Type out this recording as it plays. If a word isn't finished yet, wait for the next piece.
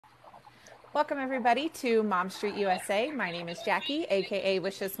Welcome everybody to Mom Street USA. My name is Jackie, aka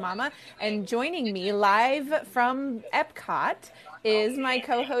Wishes Mama, and joining me live from Epcot is my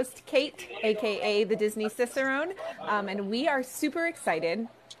co-host Kate, aka the Disney Cicerone, and we are super excited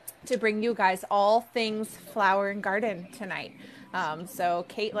to bring you guys all things flower and garden tonight. So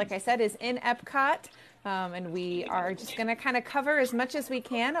Kate, like I said, is in Epcot. And we are just going to kind of cover as much as we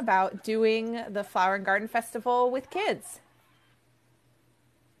can about doing the Flower and Garden Festival with kids.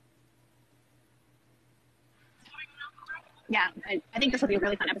 Yeah, I think this will be a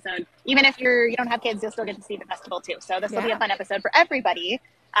really fun episode. Even if you don't have kids, you'll still get to see the festival too. So this will be a Yeah. fun episode for everybody,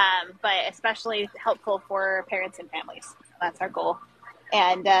 but especially helpful for parents and families. That's our goal.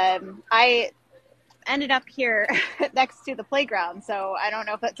 And I ended up here next to the playground, so I don't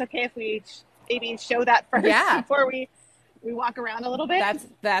know if that's okay if we maybe show that first Yeah. before we walk around a little bit.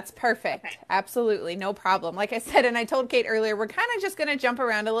 That's perfect. Okay. Absolutely. No problem. Like I said, and I told Kate earlier, we're kind of just going to jump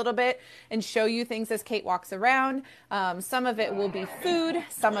around a little bit and show you things as Kate walks around. Some of it will be food.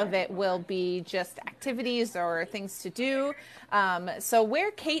 Some of it will be just activities or things to do. So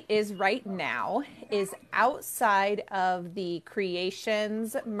where Kate is right now is outside of the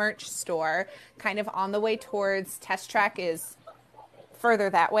Creations merch store, kind of on the way towards Test Track is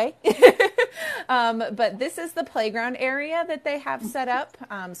further that way. But this is the playground area that they have set up.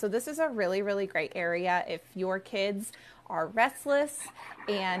 So this is a really, really great area if your kids are restless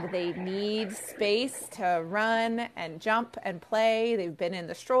and they need space to run and jump and play. They've been in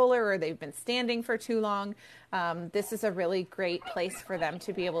the stroller or they've been standing for too long. This is a really great place for them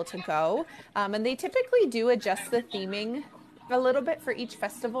to be able to go. And they typically do adjust the theming a little bit for each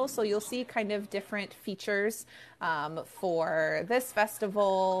festival, so you'll see kind of different features for this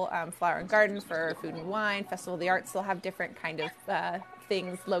festival, Flower and Garden for Food and Wine, Festival of the Arts. They'll have different kind of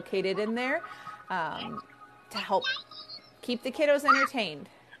things located in there to help keep the kiddos entertained.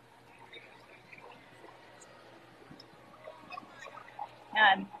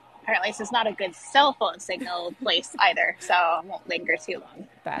 Apparently this is not a good cell phone signal place either, so I won't linger too long.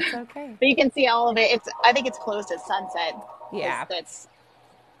 That's okay. But you can see all of it. I think it's closed at sunset. Yeah. It's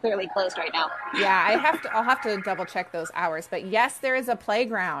clearly closed right now. Yeah, I'll have to double check those hours. But yes, there is a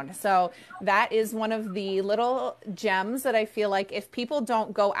playground. So that is one of the little gems that I feel like if people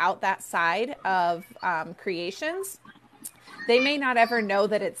don't go out that side of Creations, they may not ever know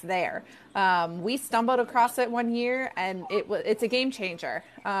that it's there. We stumbled across it one year and it's a game changer.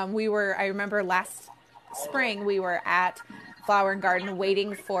 I remember last spring we were at Flower and Garden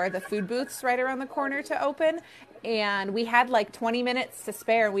waiting for the food booths right around the corner to open. And we had like 20 minutes to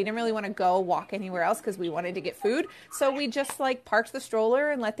spare. We didn't really want to go walk anywhere else because we wanted to get food. So we just like parked the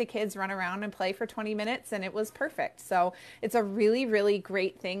stroller and let the kids run around and play for 20 minutes and it was perfect. So it's a really, really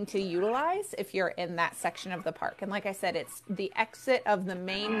great thing to utilize if you're in that section of the park. And like I said, it's the exit of the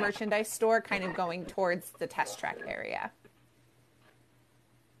main merchandise store kind of going towards the Test Track area.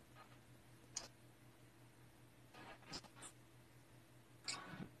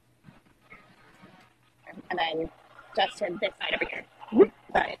 And then just to this side over here,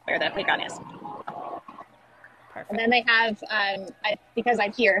 right where the playground is. Perfect. And then they have, because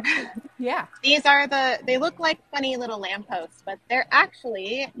I'm here, Yeah. they look like funny little lampposts, but they're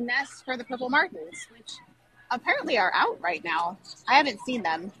actually nests for the purple martins, which apparently are out right now. I haven't seen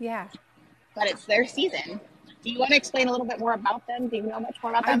them, Yeah. but it's their season. Do you want to explain a little bit more about them? Do you know much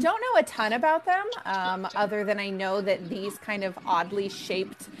more about I them? don't know a ton about them, other than I know that these kind of oddly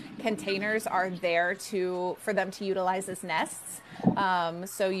shaped containers are there for them to utilize as nests.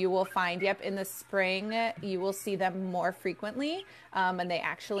 So you will find, in the spring, you will see them more frequently, and they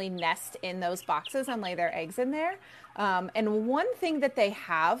actually nest in those boxes and lay their eggs in there. And one thing that they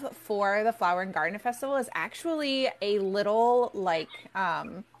have for the Flower and Garden Festival is actually a little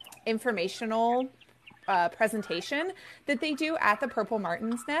informational presentation that they do at the Purple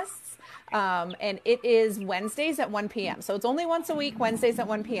Martins nests. And it is Wednesdays at 1 p.m. So it's only once a week, Wednesdays at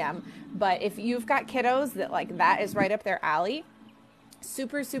 1 p.m. But if you've got kiddos that is right up their alley,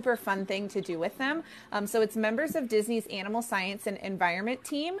 super, super fun thing to do with them. So it's members of Disney's Animal Science and Environment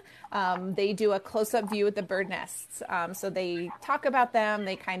team. They do a close-up view at the bird nests. So they talk about them.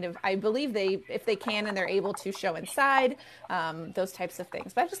 They I believe if they can and they're able to show inside, those types of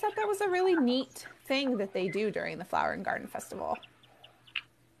things. But I just thought that was a really neat thing that they do during the Flower and Garden Festival.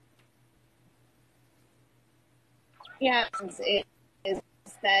 Yeah, it is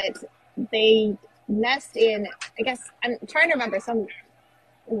that they nest in, I guess, I'm trying to remember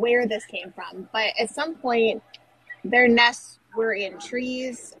where this came from, but at some point their nests were in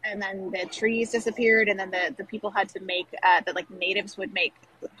trees and then the trees disappeared and then the people had to make, the natives would make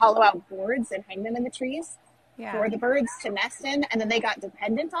hollow out boards and hang them in the trees. Yeah. for the birds to nest in, and then they got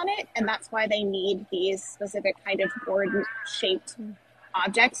dependent on it, and that's why they need these specific kind of board-shaped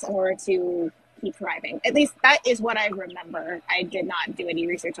objects in order to keep thriving. At least that is what I remember. I did not do any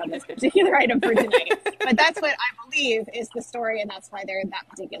research on this particular item for tonight, but that's what I believe is the story, and that's why they're in that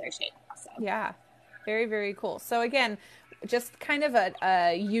particular shape. So. Yeah. Very, very cool. So again, just kind of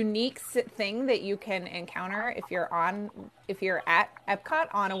a unique thing that you can encounter if you're at Epcot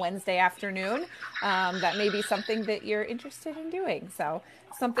on a Wednesday afternoon. That may be something that you're interested in doing. So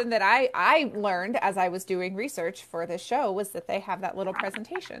something that I learned as I was doing research for this show was that they have that little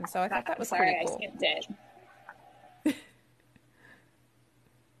presentation. So I thought that was pretty cool. I skipped it.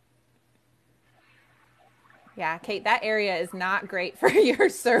 Yeah, Kate, that area is not great for your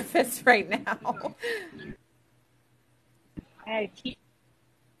surface right now. I'm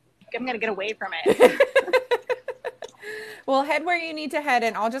going to get away from it. Well, head where you need to head,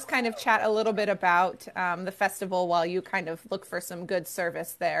 and I'll just kind of chat a little bit about the festival while you kind of look for some good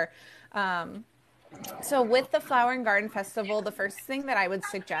service there. So with the Flower and Garden Festival, the first thing that I would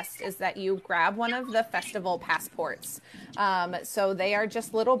suggest is that you grab one of the festival passports. So they are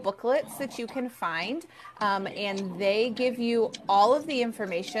just little booklets that you can find, and they give you all of the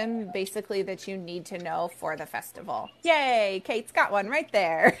information basically that you need to know for the festival. Yay, Kate's got one right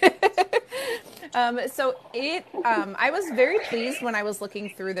there. I was very pleased when I was looking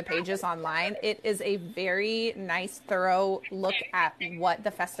through the pages online. It is a very nice, thorough look at what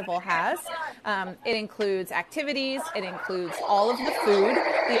the festival has. It includes activities. It includes all of the food.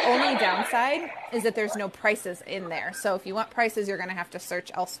 The only downside is that there's no prices in there. So if you want prices, you're going to have to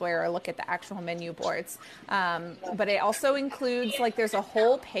search elsewhere or look at the actual menu boards. But it also includes, there's a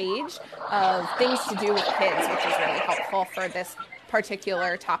whole page of things to do with kids, which is really helpful for this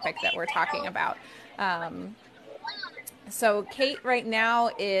particular topic that we're talking about. So Kate right now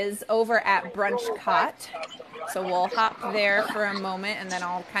is over at Brunchcot. So we'll hop there for a moment, and then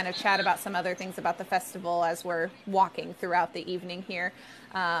I'll kind of chat about some other things about the festival as we're walking throughout the evening here.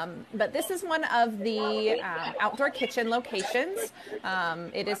 But this is one of the outdoor kitchen locations.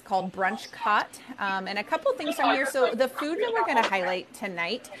 It is called Brunchcot. And a couple things from here. So the food that we're going to highlight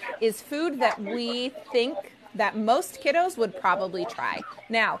tonight is food that we think that most kiddos would probably try.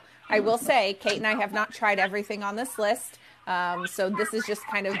 Now, I will say, Kate and I have not tried everything on this list. So this is just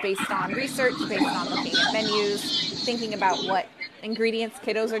kind of based on research, based on looking at menus, thinking about what ingredients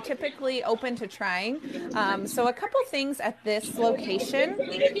kiddos are typically open to trying. So a couple things at this location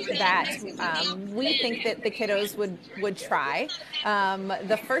that we think that the kiddos would try.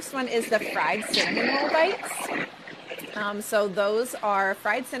 The first one is the fried cinnamon roll bites. So those are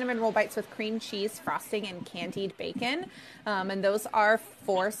fried cinnamon roll bites with cream cheese, frosting, and candied bacon. And those are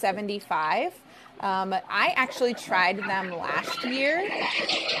 $4.75. I actually tried them last year.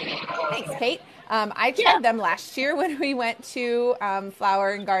 Thanks, Kate. I tried them last year when we went to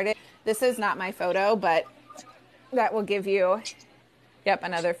Flower and Garden. This is not my photo, but that will give you,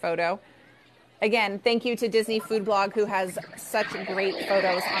 another photo. Again, thank you to Disney Food Blog, who has such great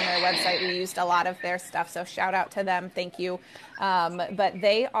photos on their website. We used a lot of their stuff, so shout out to them. Thank you. But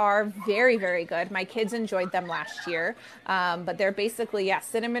they are very, very good. My kids enjoyed them last year. But they're basically,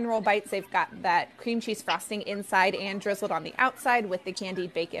 cinnamon roll bites. They've got that cream cheese frosting inside and drizzled on the outside with the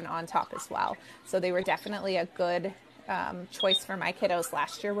candied bacon on top as well. So they were definitely a good choice for my kiddos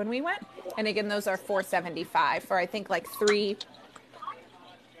last year when we went. And again, those are $4.75 for I think three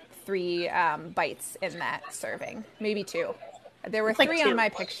bites in that serving, maybe two. There were three on my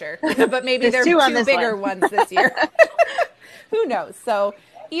picture, but maybe there are two bigger ones this year. Who knows? So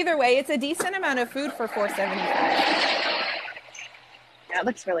either way, it's a decent amount of food for $4.75. Yeah, it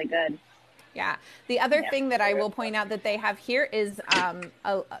looks really good. Yeah. The other thing that I will point out that they have here is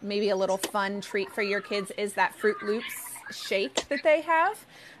maybe a little fun treat for your kids is that Fruit Loops shake that they have.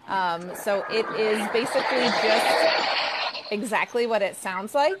 So it is basically just exactly what it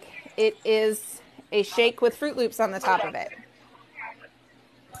sounds like. It is a shake with Fruit Loops on the top of it.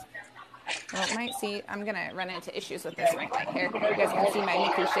 Well, it might see, I'm going to run into issues with this right here. You guys can see my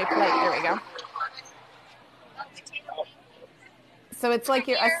Mickey shaped light. There we go. So it's like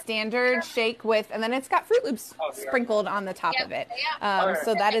a standard shake with, and then it's got Fruit Loops sprinkled on the top of it.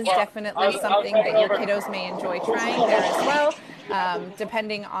 So that is definitely something that your kiddos may enjoy trying there as well,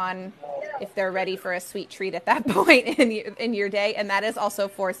 depending on if they're ready for a sweet treat at that point in your day. And that is also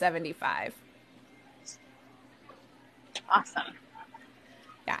 $4.75. Awesome.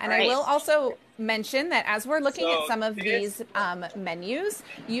 Yeah, and I will also mention that as we're looking at some of these menus,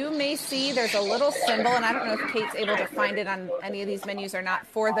 you may see there's a little symbol, and I don't know if Kate's able to find it on any of these menus or not,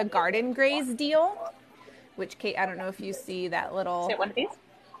 for the Garden Graze deal, which, Kate, I don't know if you see that little... Is it one of these?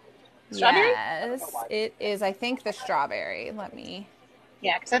 Strawberry? Yes, it is. I think the strawberry. Let me.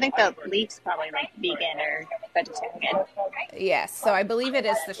 Yeah, because I think the leaf's probably like vegan or vegetarian. Yes, so I believe it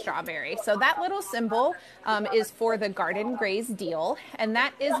is the strawberry. So that little symbol is for the Garden Graze deal, and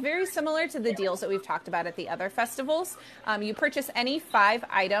that is very similar to the deals that we've talked about at the other festivals. You purchase any 5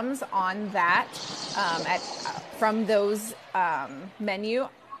 items on that from those menu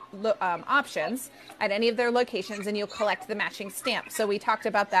options at any of their locations, and you'll collect the matching stamp. So we talked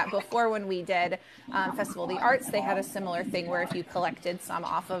about that before when we did Festival of the Arts. They had a similar thing where if you collected some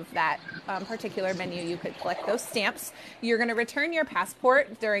off of that particular menu, you could collect those stamps. You're going to return your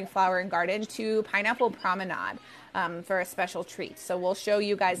passport during Flower and Garden to Pineapple Promenade for a special treat. So we'll show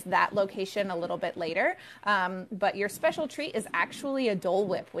you guys that location a little bit later. But your special treat is actually a Dole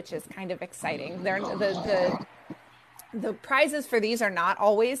Whip, which is kind of exciting. The prizes for these are not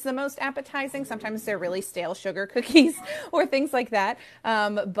always the most appetizing. Sometimes they're really stale sugar cookies or things like that.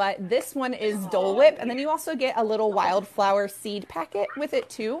 But this one is Dole Whip. And then you also get a little wildflower seed packet with it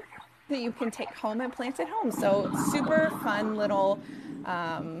too that you can take home and plant at home. So super fun little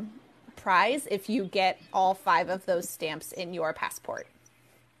prize if you get all 5 of those stamps in your passport.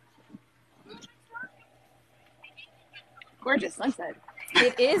 Gorgeous sunset.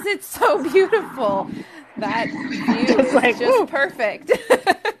 It is. It's so beautiful. That view is just perfect.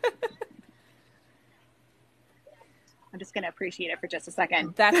 I'm just going to appreciate it for just a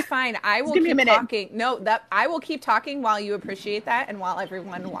second. That's fine. I will keep talking. No, I will keep talking while you appreciate that and while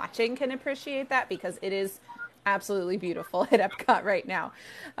everyone watching can appreciate that, because it is absolutely beautiful at Epcot right now.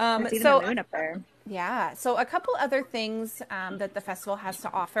 There's even a moon up there. Yeah. So a couple other things that the festival has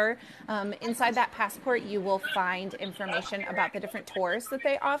to offer. Inside that passport, you will find information about the different tours that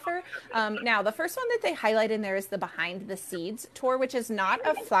they offer. Now, the first one that they highlight in there is the Behind the Seeds tour, which is not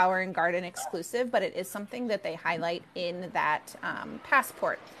a Flower and Garden exclusive, but it is something that they highlight in that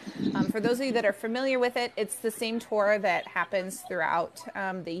passport. For those of you that are familiar with it, it's the same tour that happens throughout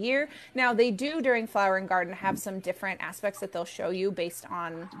the year. Now, they do during Flower and Garden have some different aspects that they'll show you based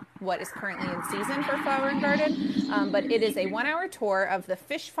on what is currently in season for Flower and Garden, but it is a 1-hour tour of the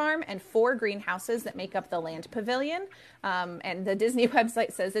fish farm and 4 greenhouses that make up the land pavilion. And the Disney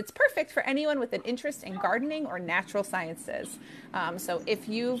website says it's perfect for anyone with an interest in gardening or natural sciences. So if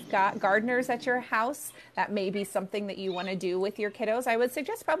you've got gardeners at your house, that may be something that you want to do with your kiddos. I would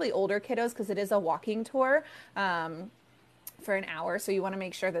suggest probably older kiddos because it is a walking tour. For an hour, so you want to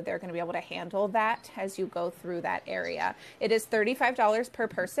make sure that they're going to be able to handle that as you go through that area. It is $35 per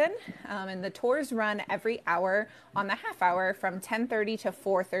person, and the tours run every hour on the half hour from 10:30 to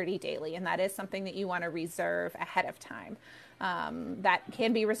 4:30 daily, and that is something that you want to reserve ahead of time. That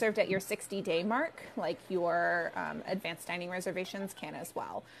can be reserved at your 60-day mark, like your advanced dining reservations can as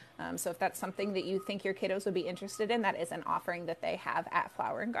well. So if that's something that you think your kiddos would be interested in, that is an offering that they have at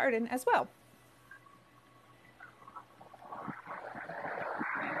Flower and Garden as well.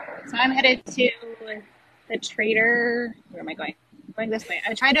 So I'm headed to the Trader. Where am I going? I'm going this way.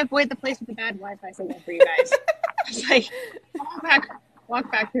 I tried to avoid the place with the bad Wi-Fi signal for you guys. It's like walk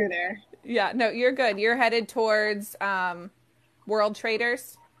back through there. Yeah, no, you're good. You're headed towards World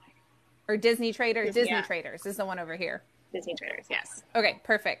Traders or Disney Traders. Disney Traders is the one over here. Disney Traders, yes. Okay,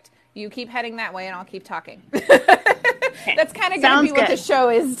 perfect. You keep heading that way and I'll keep talking. Okay. That's kind of going to be what the show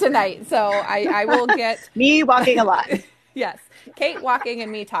is tonight. So I will get... Me walking a lot. Yes, Kate walking and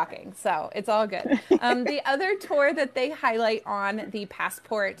me talking, so it's all good. The other tour that they highlight on the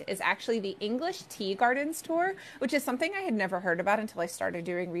passport is actually the English Tea Gardens tour, which is something I had never heard about until I started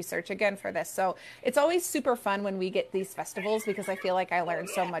doing research again for this. So it's always super fun when we get these festivals because I feel like I learned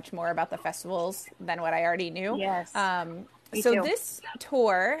so much more about the festivals than what I already knew. Yes. So this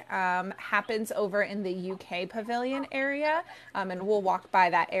tour happens over in the UK pavilion area, and we'll walk by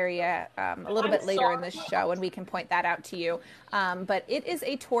that area a little bit later in the show, and we can point that out to you. But it is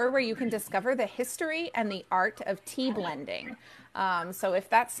a tour where you can discover the history and the art of tea blending. So if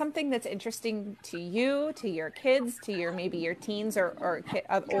that's something that's interesting to you, to your kids, to maybe your teens or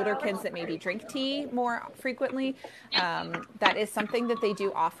older kids that maybe drink tea more frequently, that is something that they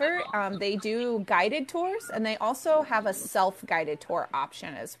do offer. They do guided tours, and they also have a self-guided tour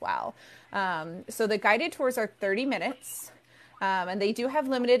option as well. So the guided tours are 30 minutes. And they do have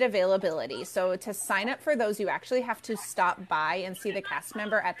limited availability. So to sign up for those, you actually have to stop by and see the cast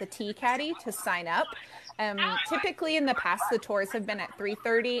member at the tea caddy to sign up. Typically in the past, the tours have been at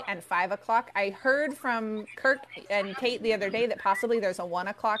 3:30 and 5 o'clock. I heard from Kirk and Kate the other day that possibly there's a 1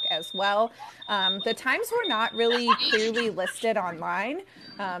 o'clock as well. The times were not really clearly listed online,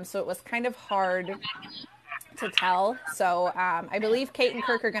 so it was kind of hard to tell. So I believe Kate and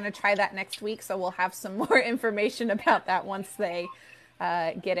Kirk are going to try that next week, so we'll have some more information about that once they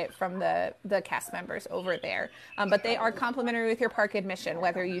get it from the cast members over there. But they are complimentary with your park admission,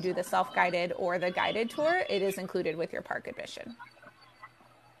 whether you do the self-guided or the guided tour. It is included with your park admission.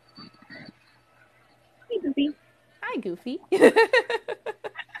 Hey, Goofy. Hi, Goofy. These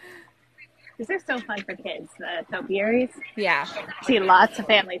are so fun for kids, the topiaries. Yeah. I see lots of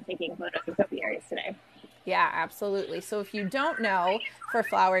families taking photos of topiaries today. Yeah, absolutely. So if you don't know, for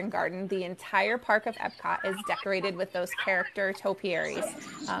Flower and Garden, the entire park of Epcot is decorated with those character topiaries.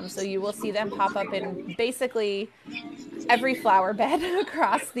 So you will see them pop up in basically every flower bed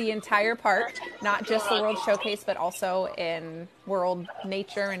across the entire park, not just the World Showcase, but also in World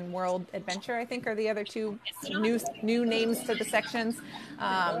Nature and World Adventure, I think are the other two new names to the sections.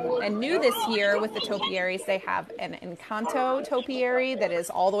 And new this year with the topiaries, they have an Encanto topiary that is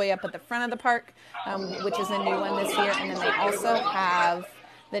all the way up at the front of the park, which is a new one this year. And then they also have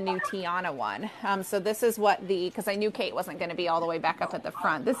the new Tiana one. So this is what because I knew Kate wasn't going to be all the way back up at the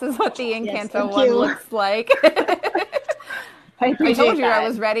front. This is what the Encanto one looks like. I told you I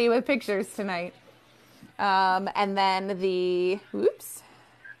was ready with pictures tonight. And then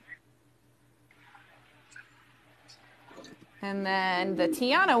And then the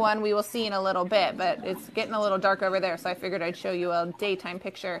Tiana one we will see in a little bit, but it's getting a little dark over there, so I figured I'd show you a daytime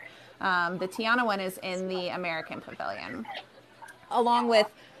picture. The Tiana one is in the American Pavilion, along with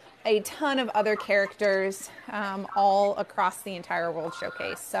a ton of other characters all across the entire World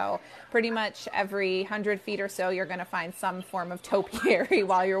Showcase. So pretty much every 100 feet or so, you're going to find some form of topiary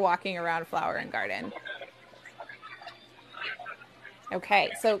while you're walking around Flower and Garden.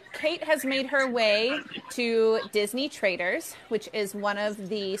 Okay, so Kate has made her way to Disney Traders, which is one of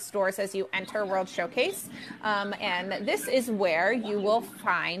the stores as you enter World Showcase. And this is where you will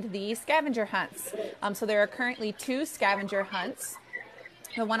find the scavenger hunts. So there are currently 2 scavenger hunts.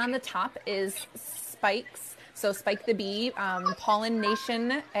 The one on the top is Spike's. So Spike the Bee,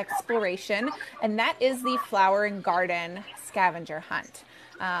 Pollination Exploration, and that is the Flower and Garden scavenger hunt.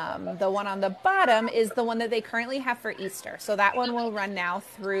 The one on the bottom is the one that they currently have for Easter. So that one will run now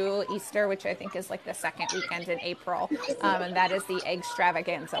through Easter, which I think is like the second weekend in April. And that is the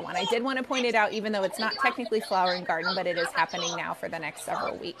Extravaganza one. I did want to point it out, even though it's not technically Flower and Garden, but it is happening now for the next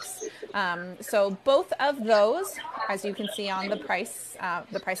several weeks. So both of those, as you can see on the price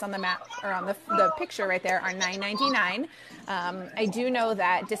on the map, or on the picture right there, are $9.99. I do know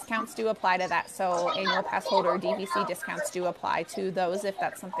that discounts do apply to that. So annual pass holder DVC discounts do apply to those if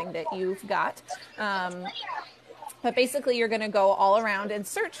that's something that you've got. But basically, you're going to go all around and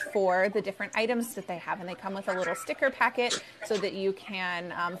search for the different items that they have. And they come with a little sticker packet so that you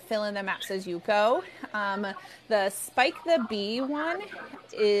can fill in the maps as you go. The Spike the Bee one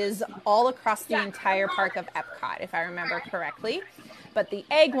is all across the entire park of Epcot, if I remember correctly. But the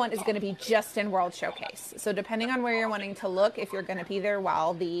egg one is going to be just in World Showcase. So depending on where you're wanting to look, if you're going to be there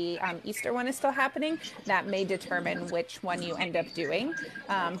while the Easter one is still happening, that may determine which one you end up doing.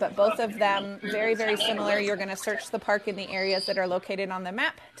 But both of them, very, very similar. You're going to search the park in the areas that are located on the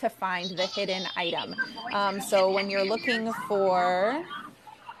map to find the hidden item. So when you're looking for,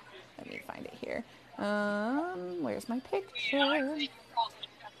 let me find it here. Where's my picture?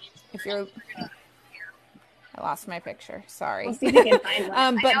 I lost my picture. Sorry. We'll see if we can find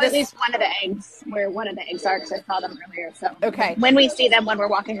one. But at least one of the eggs, where one of the eggs are, because I saw them earlier. So okay. When we see them, when we're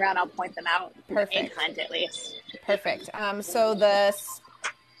walking around, I'll point them out. Perfect. The egg hunt, at least. Perfect. So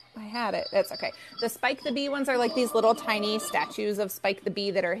I had it. That's okay. The Spike the Bee ones are like these little tiny statues of Spike the Bee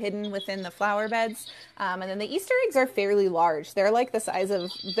that are hidden within the flower beds. And then the Easter eggs are fairly large. They're like the size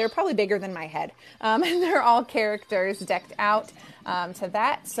of, they're probably bigger than my head. And they're all characters decked out to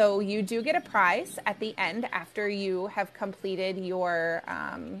that. So you do get a prize at the end after you have completed your,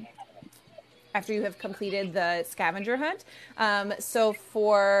 the scavenger hunt. So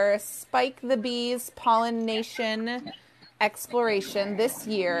for Spike the Bee's Pollination Exploration this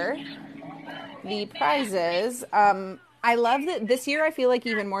year, the prizes, I love that this year I feel like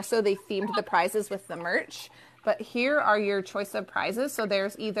even more so they themed the prizes with the merch, but here are your choice of prizes. So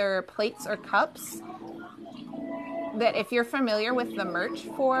there's either plates or cups that, if you're familiar with the merch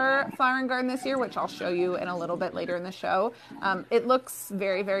for Flower and Garden this year, which I'll show you in a little bit later in the show, it looks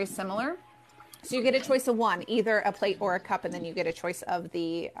very, very similar. So you get a choice of one, either a plate or a cup, and then you get a choice of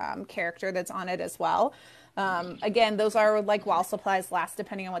the character that's on it as well. Again, those are like while supplies last,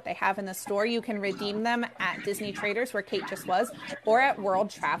 depending on what they have in the store. You can redeem them at Disney Traders, where Kate just was, or at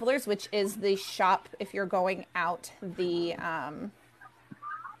World Travelers, which is the shop if you're going out the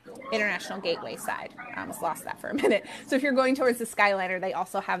International Gateway side. I almost lost that for a minute. So if you're going towards the Skyliner, they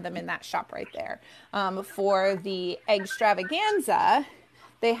also have them in that shop right there. For the Extravaganza,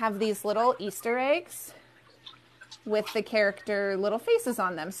 they have these little Easter eggs with the character little faces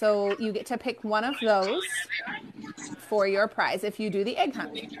on them. So you get to pick one of those for your prize if you do the egg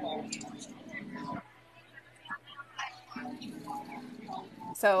hunt.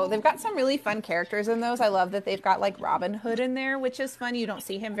 So they've got some really fun characters in those. I love that they've got like Robin Hood in there, which is fun. You don't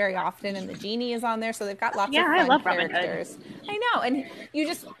see him very often, and the genie is on there. So they've got lots of I fun love Robin characters. Hood. I know, and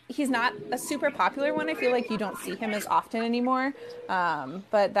he's not a super popular one. I feel like you don't see him as often anymore.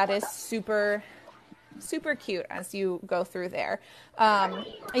 But that is super cute as you go through there.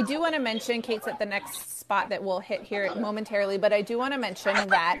 I do want to mention, Kate's at the next spot that we'll hit here momentarily, but I do want to mention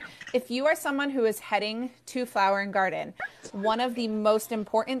that if you are someone who is heading to Flower and Garden, one of the most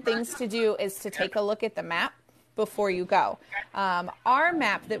important things to do is to take a look at the map before you go. Our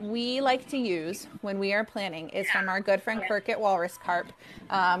map that we like to use when we are planning is from our good friend Kirk at Walrus Carp,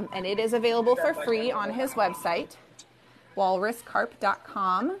 and it is available for free on his website,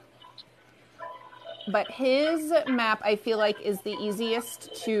 walruscarp.com. But his map, I feel like, is the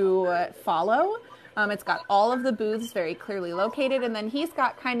easiest to follow. It's got all of the booths very clearly located, and then he's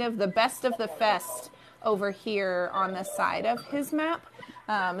got kind of the best of the fest over here on the side of his map.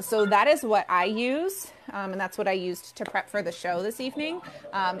 So that is what I use, and that's what I used to prep for the show this evening,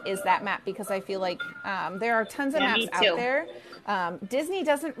 is that map, because I feel like there are tons of maps out there. Disney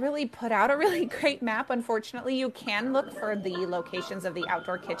doesn't really put out a really great map, unfortunately. You can look for the locations of the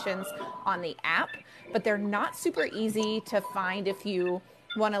outdoor kitchens on the app, but they're not super easy to find if you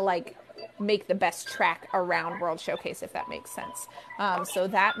want to like make the best track around World Showcase, if that makes sense. So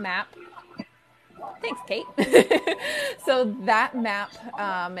that map... Thanks, Kate. So that map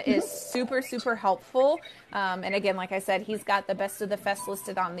is super helpful. And again, like I said, he's got the best of the fest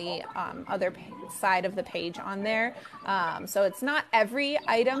listed on the other side of the page on there. So it's not every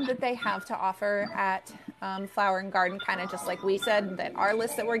item that they have to offer at Flower and Garden, kind of just like we said, that our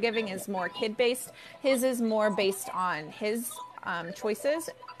list that we're giving is more kid-based. His is more based on his choices.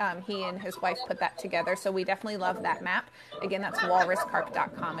 He and his wife put that together, so we definitely love that map. Again, that's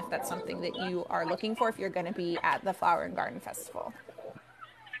walruscarp.com if that's something that you are looking for if you're going to be at the Flower and Garden Festival.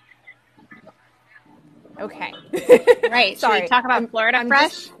 Okay. Right. Sorry. Should we talk about Florida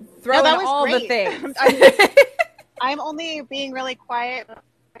Fresh? Throwing all the things. I'm only being really quiet.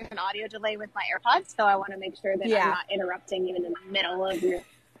 There's an audio delay with my AirPods, so I want to make sure that I'm not interrupting you in the middle of your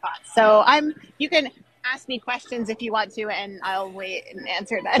thoughts. So you can ask me questions if you want to, and I'll wait and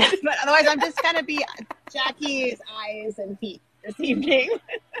answer that. But otherwise, I'm just going to be Jackie's eyes and feet this evening.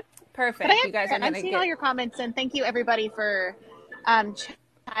 Perfect. You guys are going to I've seen all your comments, and thank you everybody for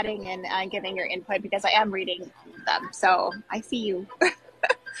chatting and giving your input, because I am reading them. So I see you.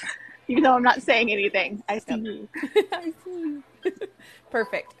 Even though I'm not saying anything, I see you. I see you.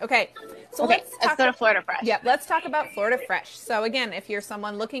 Perfect. Okay. So let's go to Florida Fresh. Yeah, let's talk about Florida Fresh. So again, if you're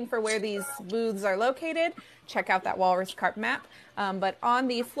someone looking for where these booths are located, check out that Walrus Carp map. But on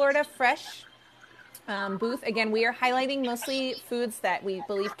the Florida Fresh booth, again, we are highlighting mostly foods that we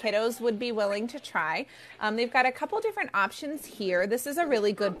believe kiddos would be willing to try. They've got a couple different options here. This is a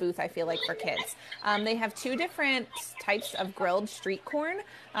really good booth, I feel like, for kids. They have two different types of grilled street corn.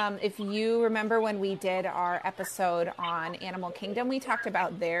 If you remember when we did our episode on Animal Kingdom, we talked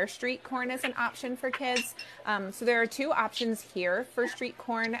about their street corn as an option for kids. So there are two options here for street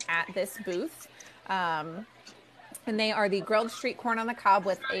corn at this booth. And they are the grilled street corn on the cob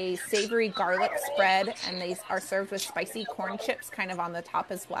with a savory garlic spread, and they are served with spicy corn chips kind of on the top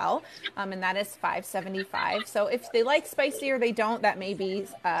as well. And that is $5.75. So if they like spicy or they don't, that may be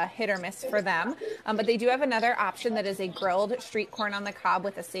hit or miss for them. But they do have another option that is a grilled street corn on the cob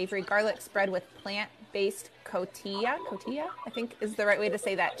with a savory garlic spread with plant-based cotija, I think is the right way to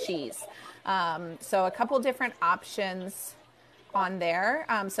say that, cheese. So a couple different options on there.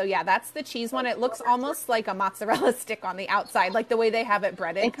 So yeah, that's the cheese one. It looks almost like a mozzarella stick on the outside, like the way they have it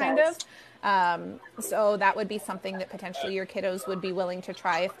breaded, kind of. So that would be something that potentially your kiddos would be willing to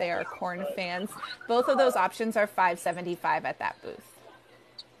try if they are corn fans. Both of those options are $5.75 at that booth.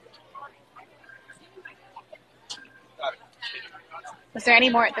 Was there any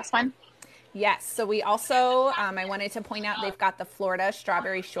more at this one? Yes. So we also, I wanted to point out, they've got the Florida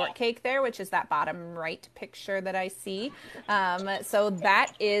strawberry shortcake there, which is that bottom right picture that I see. So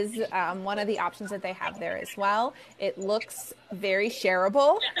that is one of the options that they have there as well. It looks very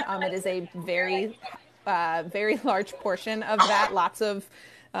shareable. It is a very, very large portion of that. Lots of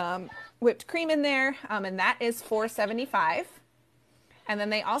whipped cream in there. And that is $4.75. And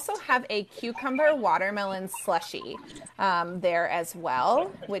then they also have a cucumber watermelon slushie there as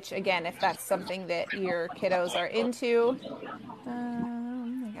well, which, again, if that's something that your kiddos are into,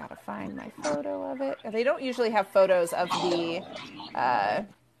 I gotta find my photo of it. They don't usually have photos of the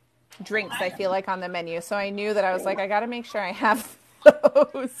drinks, I feel like, on the menu. So I knew that I was like, I got to make sure I have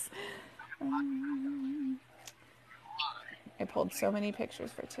those. I pulled so many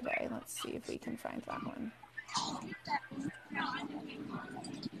pictures for today. Let's see if we can find that one.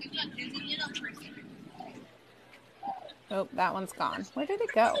 Oh, that one's gone. Where did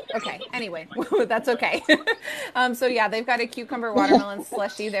it go? Okay, anyway, that's okay. So yeah, they've got a cucumber watermelon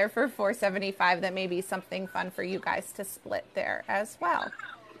slushie there for $4.75. That may be something fun for you guys to split there as well.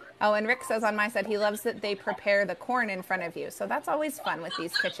 Oh, and Rick says on my side, he loves that they prepare the corn in front of you. So that's always fun with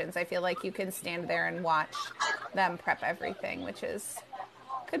these kitchens. I feel like you can stand there and watch them prep everything, which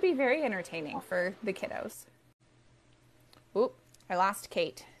could be very entertaining for the kiddos. Oop, I lost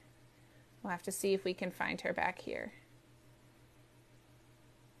Kate. We'll have to see if we can find her back here.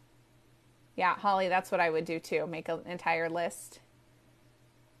 Yeah, Holly, that's what I would do too. Make an entire list.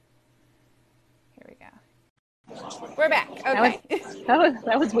 Here we go. We're back. Okay.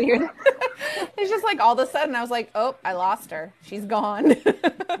 That was weird. It's just like all of a sudden I was like, oh, I lost her. She's gone.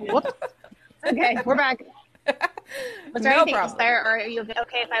 Whoops. Okay, we're back. Was there anything else there, or are you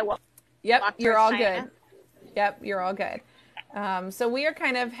okay if I walk? Yep, you're all good. Yep, you're all good. So we are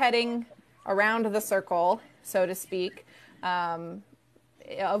kind of heading around the circle, so to speak,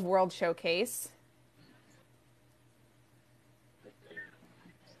 of World Showcase.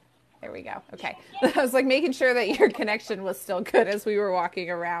 There we go. Okay. I was like making sure that your connection was still good as we were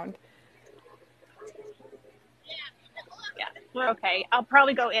walking around. Yeah, we're okay. I'll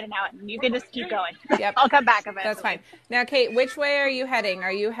probably go in and out, and you can just keep going. Yep. I'll come back eventually. That's fine. Now, Kate, which way are you heading?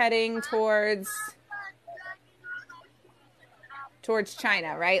 Are you heading towards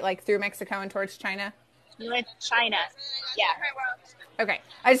China, right? Like through Mexico and towards China? With China. Yeah. Okay.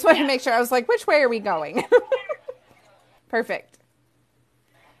 I just wanted to make sure. I was like, which way are we going? Perfect.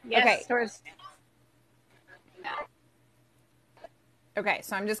 Yes, okay. Towards... Okay,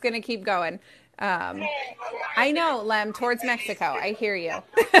 so I'm just going to keep going. I know, Lem, towards Mexico. I hear you.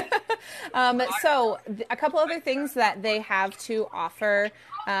 So a couple other things that they have to offer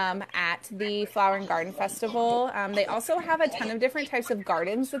at the Flower and Garden Festival. They also have a ton of different types of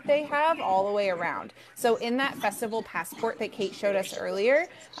gardens that they have all the way around. So in that festival passport that Kate showed us earlier,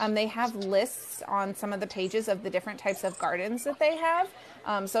 they have lists on some of the pages of the different types of gardens that they have.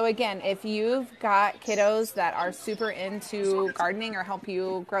 So again, if you've got kiddos that are super into gardening or help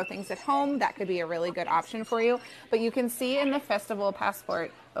you grow things at home, that could be a really good option for you. But you can see in the festival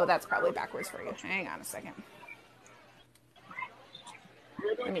passport, oh, that's probably backwards for you. Hang on a second.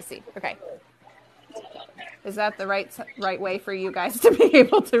 Let me see. Okay. Is that the right way for you guys to be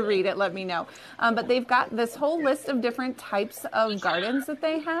able to read it? Let me know. But they've got this whole list of different types of gardens that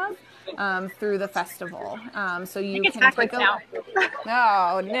they have through the festival. So you can take a look.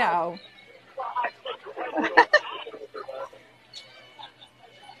 No, no.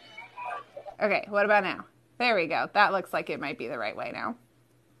 Okay, what about now? There we go. That looks like it might be the right way now.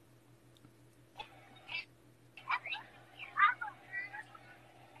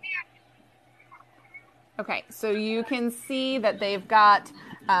 Okay, so you can see that they've got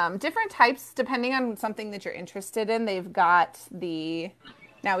different types depending on something that you're interested in. They've got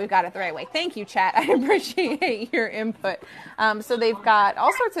now we've got it the right way. Thank you, chat. I appreciate your input. So they've got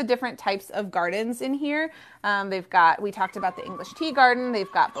all sorts of different types of gardens in here. We talked about the English tea garden.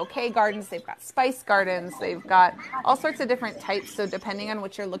 They've got bouquet gardens. They've got spice gardens. They've got all sorts of different types. So depending on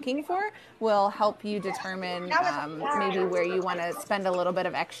what you're looking for will help you determine maybe where you want to spend a little bit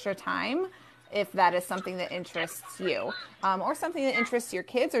of extra time, if that is something that interests you, or something that interests your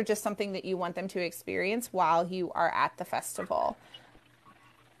kids, or just something that you want them to experience while you are at the festival.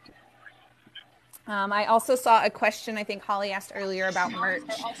 I also saw a question, I think Holly asked earlier, about merch.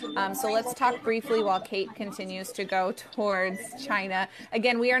 So let's talk briefly while Kate continues to go towards China.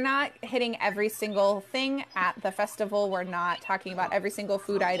 Again, we are not hitting every single thing at the festival. We're not talking about every single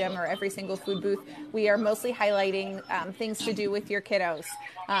food item or every single food booth. We are mostly highlighting things to do with your kiddos.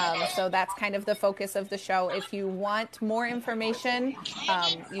 So that's kind of the focus of the show. If you want more information,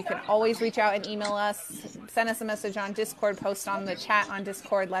 you can always reach out and email us, send us a message on Discord, post on the chat on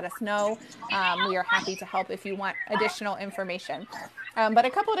Discord, let us know. We are happy to help if you want additional information. But a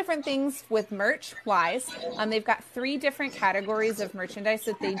couple of different things with merch-wise. They've got 3 different categories of merchandise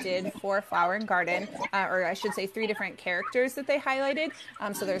that they did for Flower and Garden, or I should say 3 different characters that they highlighted.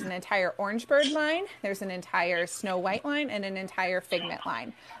 So there's an entire Orange Bird line, there's an entire Snow White line, and an entire Figment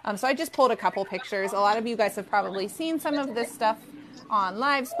line. So I just pulled a couple pictures. A lot of you guys have probably seen some of this stuff on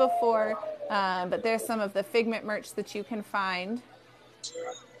lives before, but there's some of the Figment merch that you can find,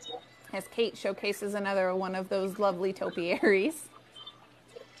 as Kate showcases another one of those lovely topiaries.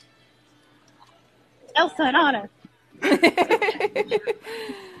 Elsa and Anna.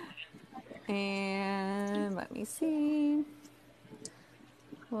 And let me see.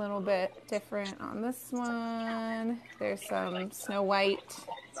 A little bit different on this one. There's some Snow White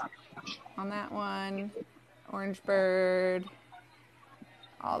on that one, Orange Bird,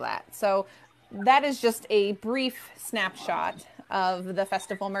 all that. So that is just a brief snapshot of the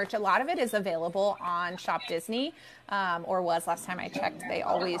festival merch. A lot of it is available on Shop Disney, or was last time I checked. They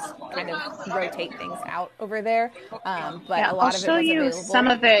always kind of rotate things out over there, but a lot of it was available. Some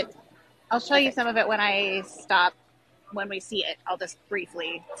of it. I'll show you Perfect. some of it when I stop. When we see it, I'll just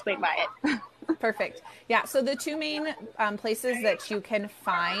briefly swing by it. Perfect. Yeah. So the two main places that you can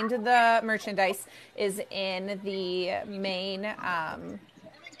find the merchandise is in the main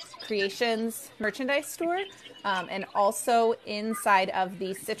Creations merchandise store, and also inside of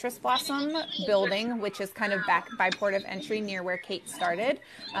the Citrus Blossom building, which is kind of back by port of entry near where Kate started.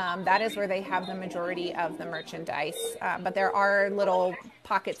 That is where they have the majority of the merchandise, but there are little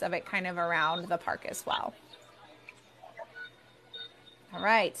pockets of it kind of around the park as well. All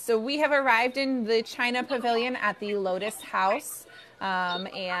right, so we have arrived in the China Pavilion at the Lotus House.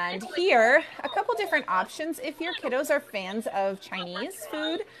 And here, a couple different options. If your kiddos are fans of Chinese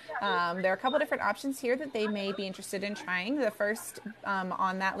food, there are a couple different options here that they may be interested in trying. The first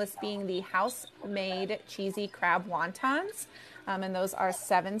on that list being the house-made cheesy crab wontons, and those are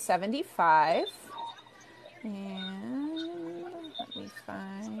 $7.75. And let me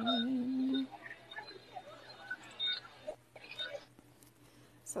find...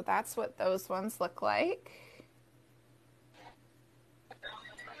 So that's what those ones look like.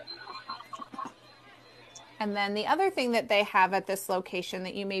 And then the other thing that they have at this location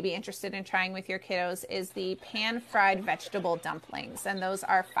that you may be interested in trying with your kiddos is the pan-fried vegetable dumplings, and those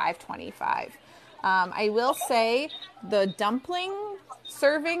are $5.25. I will say the dumpling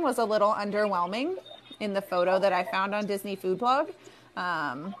serving was a little underwhelming in the photo that I found on Disney Food Blog.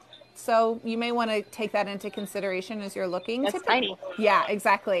 So you may want to take that into consideration as you're looking. That's tiny. Yeah,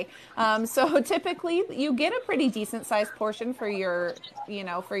 exactly. So typically you get a pretty decent sized portion for your,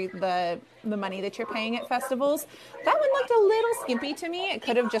 for the money that you're paying at festivals. That one looked a little skimpy to me. It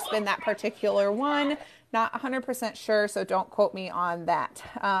could have just been that particular one. Not 100% sure, so don't quote me on that.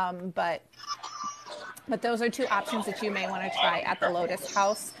 But those are two options that you may want to try at the Lotus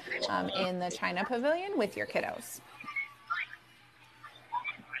House in the China Pavilion with your kiddos.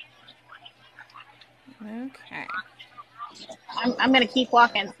 Okay. I'm going to keep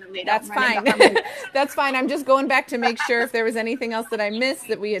walking. So That's fine. That's fine. I'm just going back to make sure if there was anything else that I missed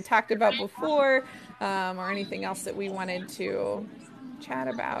that we had talked about before, or anything else that we wanted to chat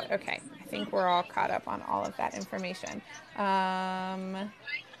about. Okay. I think we're all caught up on all of that information.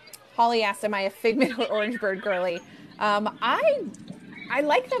 Holly asked, am I a Figment or Orange Bird girly? I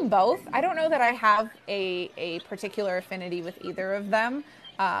like them both. I don't know that I have a particular affinity with either of them.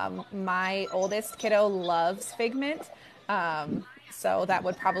 My oldest kiddo loves Figment, so that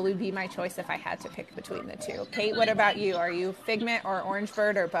would probably be my choice if I had to pick between the two. Kate, what about you? Are you Figment or Orange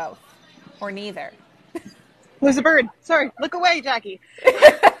Bird or both? Or neither? There's a bird. Sorry, look away, Jackie.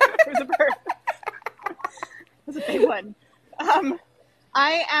 There's a bird. That's a big one.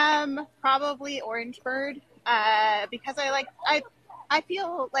 I am probably Orange Bird because I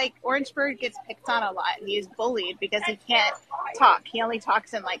feel like Orange Bird gets picked on a lot and he's bullied because he can't talk. He only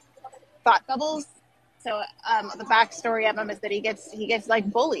talks in like thought bubbles. So the backstory of him is that he gets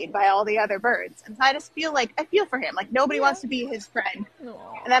like bullied by all the other birds. And so I just feel for him. Like nobody wants to be his friend.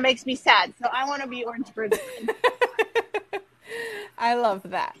 Aww. And that makes me sad. So I want to be Orange Bird's friend. I love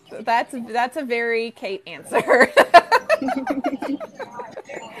that. That's a very Kate answer.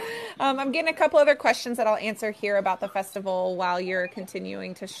 I'm getting a couple other questions that I'll answer here about the festival while you're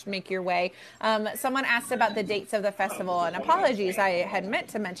continuing to make your way. Someone asked about the dates of the festival, and apologies, I had meant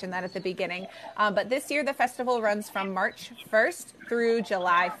to mention that at the beginning. But this year the festival runs from March 1st through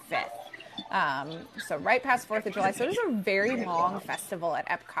July 5th. So right past 4th of July. So it is a very long festival at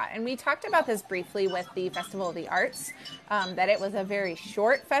Epcot. And we talked about this briefly with the Festival of the Arts, that it was a very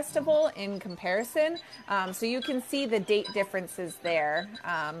short festival in comparison. So you can see the date differences there.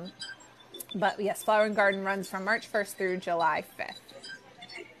 But yes, Flower and Garden runs from March 1st through July 5th.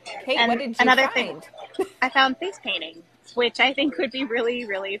 Kate, what did you find? I found face painting, which I think would be really,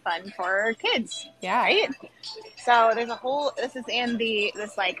 really fun for kids. Yeah. Right? So there's this is in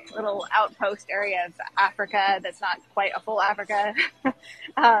this like little outpost area of Africa that's not quite a full Africa.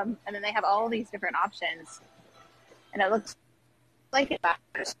 And then they have all these different options. And it looks like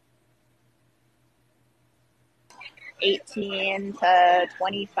it's $18 to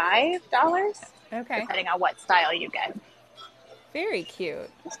 $25. Okay. Depending on what style you get. Very cute.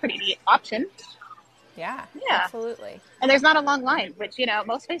 It's a pretty neat option. Yeah, Yeah. absolutely. And there's not a long line, which,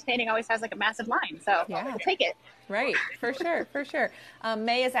 most face painting always has like a massive line. So Yeah. we'll take it. Right, for sure, for sure.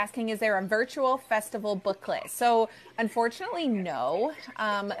 May is asking, is there a virtual festival booklet? So, unfortunately, no.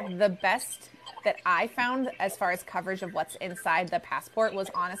 The best that I found as far as coverage of what's inside the passport was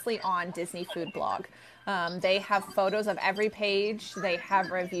honestly on Disney Food Blog. They have photos of every page. They have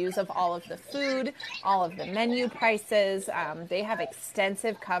reviews of all of the food, all of the menu prices. They have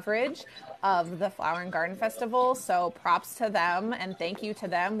extensive coverage of the Flower and Garden Festival. So props to them and thank you to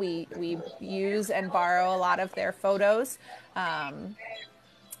them. We use and borrow a lot of their photos.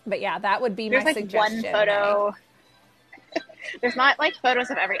 But yeah, that would be There's my like one suggestion. photo. There's not like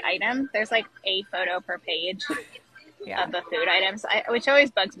photos of every item. There's like a photo per page Yeah. of the food items, which always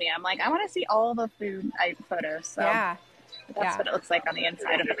bugs me. I'm like, I want to see all the food photos. So Yeah. that's what it looks like on the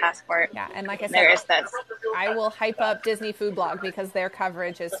inside of the passport. Yeah. And like I There is said, this. I will hype up Disney Food Blog because their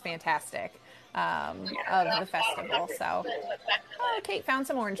coverage is fantastic of the festival. So, oh, Kate found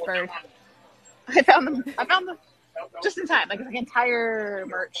some orange bird. I found them just in time. Like it's an entire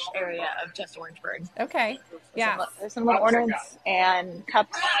merch area of just orange bird. Okay. Yeah. There's some little ornaments and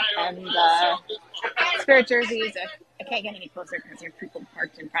cups and spirit jerseys. I can't get any closer because there are people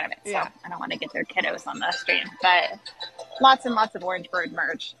parked in front of it. So Yeah. I don't want to get their kiddos on the stream. But lots and lots of orange bird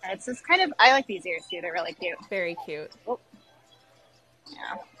merch. And it's just kind of, I like these ears too. They're really cute. Very cute. Oh.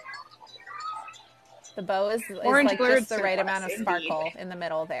 Yeah. The bow is Orange like birds just the right amount of indeed. sparkle in the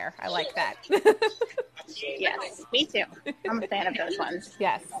middle there. I like that. Yes, me too. I'm a fan of those ones.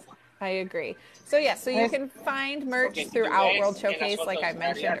 Yes, I agree. So yeah, so you can find merch throughout World Showcase, like I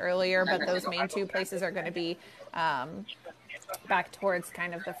mentioned earlier, but those main two places are going to be back towards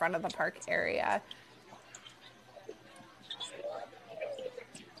kind of the front of the park area.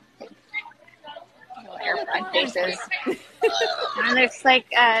 Airplane faces. And there's like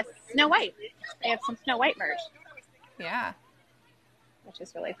Snow White. They have some Snow White merch, Yeah, which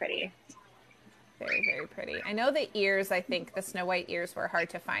is really pretty. very, very pretty. I know the ears, I think the Snow White ears were hard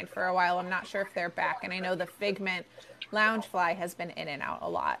to find for a while. I'm not sure if they're back. And I know the Figment Loungefly has been in and out a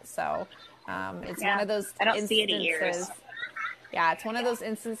lot. So it's one of those I don't instances. see any ears. Yeah, it's one of those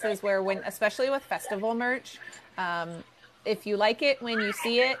instances where when, especially with festival merch, if you like it when you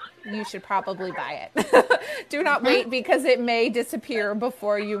see it, you should probably buy it. Do not wait because it may disappear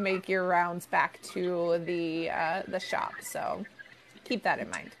before you make your rounds back to the shop. So keep that in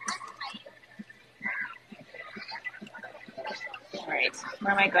mind. All right,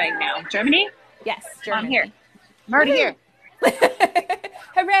 where am I going now? Germany? Yes, Germany. I'm here. I'm already here.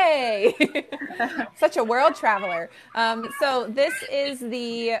 Hooray! Such a world traveler. So this is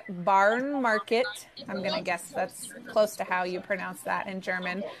the Barn Market. I'm going to guess that's close to how you pronounce that in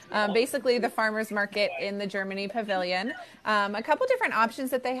German. Basically the farmer's market in the Germany pavilion. A couple different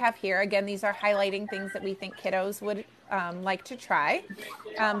options that they have here. Again, these are highlighting things that we think kiddos would like to try.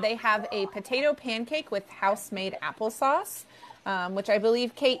 They have a potato pancake with house-made applesauce, which I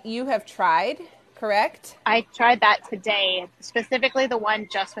believe, Kate, you have tried. Correct? I tried that today, specifically the one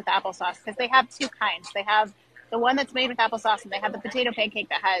just with applesauce, because they have two kinds. They have the one that's made with applesauce, and they have the potato pancake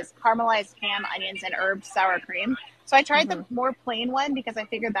that has caramelized ham, onions, and herb sour cream. So I tried the more plain one because I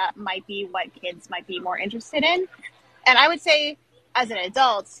figured that might be what kids might be more interested in. And I would say, as an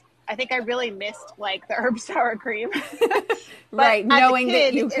adult, I think I really missed like the herb sour cream. Right, knowing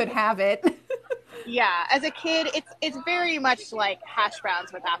that you could have it. Yeah, as a kid, it's very much like hash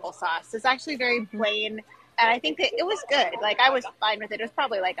browns with applesauce. It's actually very plain, and I think that it was good. Like, I was fine with it. It was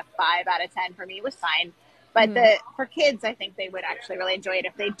probably like a 5 out of 10 for me. It was fine. But for kids, I think they would actually really enjoy it.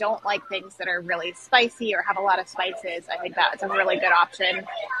 If they don't like things that are really spicy or have a lot of spices, I think that's a really good option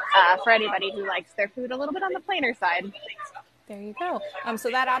for anybody who likes their food a little bit on the plainer side. There you go. So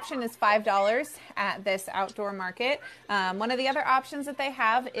that option is $5 at this outdoor market. One of the other options that they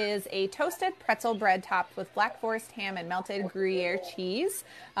have is a toasted pretzel bread topped with Black Forest ham and melted Gruyere cheese.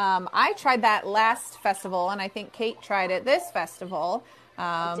 I tried that last festival, and I think Kate tried it this festival.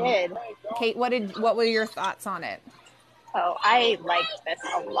 I did. Kate, what were your thoughts on it? Oh, I liked this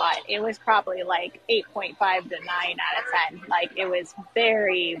a lot. It was probably like 8.5 to 9 out of 10. Like, it was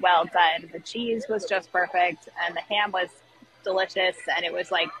very well done. The cheese was just perfect, and the ham was delicious, and it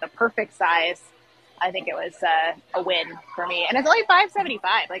was like the perfect size. I think it was a win for me, and it's only $5.75.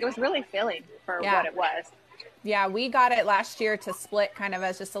 Like, it was really filling for what it was. Yeah, we got it last year to split kind of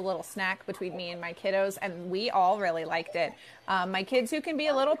as just a little snack between me and my kiddos, and we all really liked it. My kids, who can be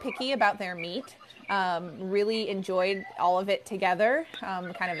a little picky about their meat, really enjoyed all of it together.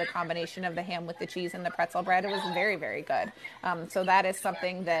 Kind of the combination of the ham with the cheese and the pretzel bread. It was very, very good. So that is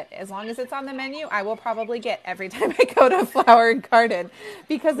something that, as long as it's on the menu, I will probably get every time I go to Flower and Garden,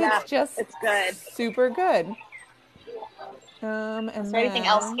 because Yeah, it's just it's good. super good. Is And there anything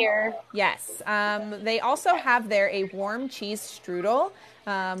else then, here? yes, they also have there a warm cheese strudel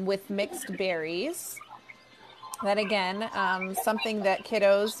with mixed berries. That again, something that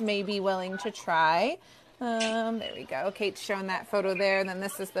kiddos may be willing to try. There we go. Kate's showing that photo there. And then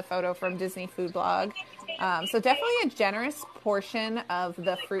this is the photo from Disney Food Blog. So definitely a generous portion of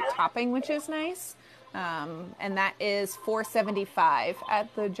the fruit topping, which is nice. And that is $4.75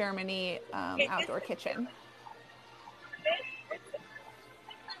 at the Germany Outdoor Kitchen.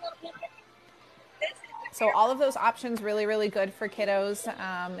 So all of those options really, really good for kiddos.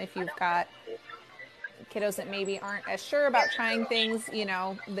 If you've got kiddos that maybe aren't as sure about trying things,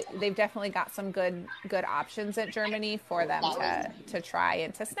 they've definitely got some good options at Germany for them to try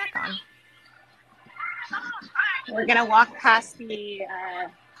and to snack on. We're gonna walk past the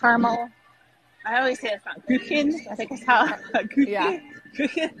caramel. I always say it's not Kuchen. I think it's how Kuchen. Yeah.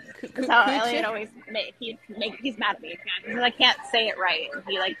 That's how Elliot always he's mad at me because I can't say it right.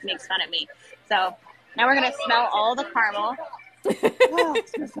 He makes fun of me. So now we're gonna smell all the caramel. Oh, it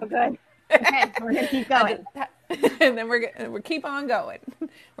smells so good. Okay, we're gonna keep going. And then we're keep on going.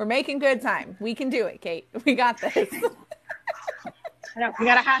 We're making good time. We can do it, Kate. We got this. I know, we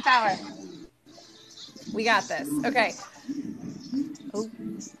got a half hour. We got this. Okay. Oh.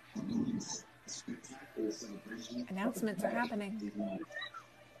 Announcements are happening.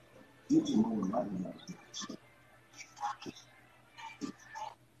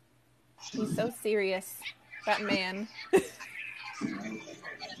 He's so serious, that man.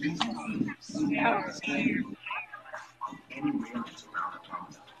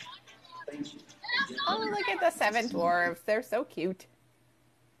 Oh, look at the 7 dwarves. They're so cute.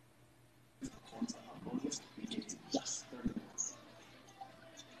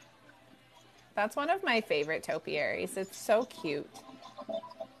 That's one of my favorite topiaries. It's so cute.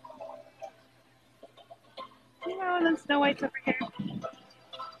 Oh, and then Snow White's over here.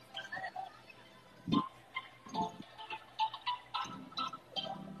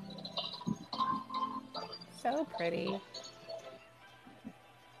 So pretty.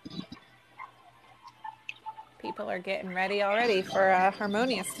 People are getting ready already for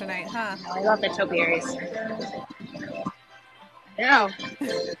Harmonious tonight, huh? I love the topiaries. Yeah.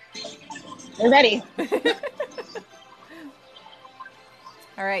 We're ready.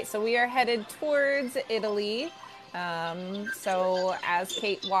 All right, so we are headed towards Italy. So as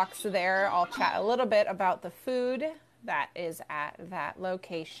Kate walks there, I'll chat a little bit about the food that is at that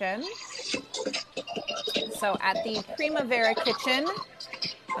location. So at the Primavera Kitchen,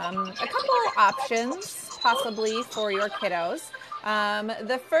 a couple options possibly for your kiddos.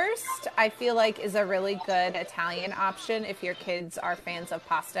 The first, I feel like, is a really good Italian option if your kids are fans of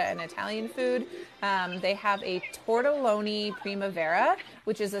pasta and Italian food. They have a tortelloni primavera,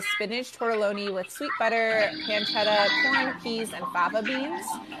 which is a spinach tortelloni with sweet butter, pancetta, corn, peas, and fava beans.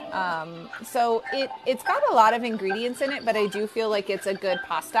 So it's got a lot of ingredients in it, but I do feel like it's a good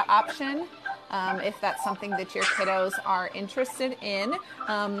pasta option. If that's something that your kiddos are interested in.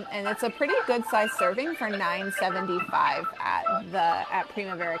 And it's a pretty good size serving for $9.75 at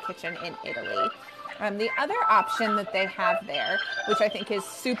Primavera Kitchen in Italy. The other option that they have there, which I think is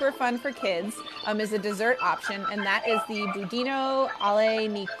super fun for kids, is a dessert option, and that is the Budino alle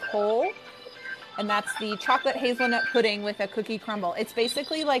Nicole. And that's the chocolate hazelnut pudding with a cookie crumble. It's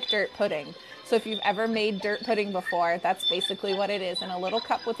basically like dirt pudding. So if you've ever made dirt pudding before, that's basically what it is, in a little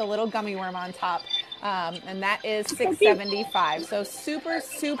cup with a little gummy worm on top. And that is $6.75. So super,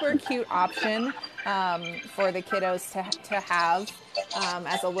 super cute option for the kiddos to have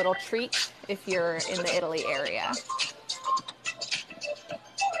as a little treat if you're in the Italy area.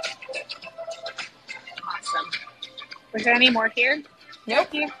 Awesome. Was there any more here? Nope.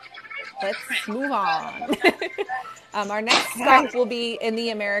 Let's move on. Our next stop will be in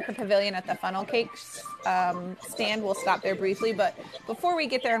the America Pavilion at the funnel cakes stand. We'll stop there briefly, but before we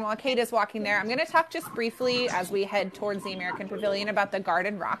get there, and while Kate is walking there, I'm going to talk just briefly as we head towards the American Pavilion about the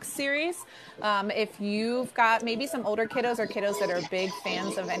Garden Rocks series. If you've got maybe some older kiddos or kiddos that are big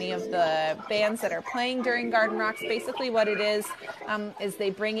fans of any of the bands that are playing during Garden Rocks, basically what it is they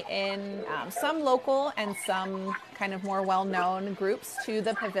bring in some local and some kind of more well-known groups to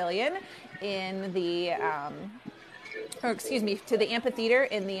the pavilion in the or excuse me, to the amphitheater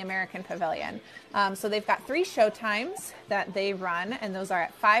in the American Pavilion. So they've got 3 show times that they run, and those are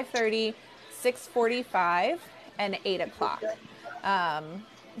at 5:30, 6:45, and 8 o'clock.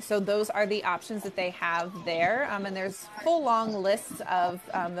 So those are the options that they have there. And there's full long lists of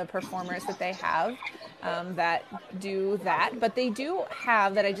the performers that they have that do that. But they do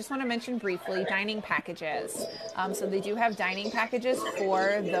have, that I just want to mention briefly, dining packages. So they do have dining packages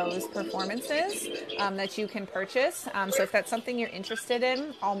for those performances that you can purchase. So if that's something you're interested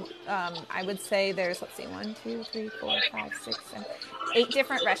in, I would say there's, let's see, 1, 2, 3, 4, 5, 6, 7, 8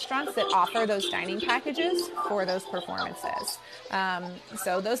 different restaurants that offer those dining packages for those performances.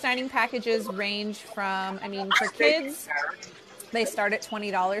 So those dining packages range from, I mean, for kids, they start at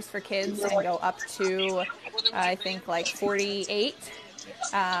 $20 for kids and go up to, I think, like $48.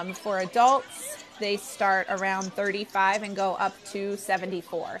 For adults, they start around $35 and go up to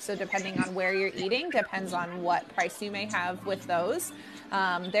 $74. So depending on where you're eating, depends on what price you may have with those.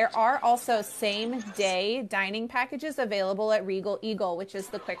 There are also same-day dining packages available at Regal Eagle, which is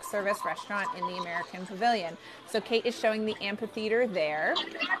the quick service restaurant in the American Pavilion. So Kate is showing the amphitheater there,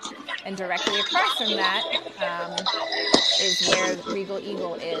 and directly across from that is where Regal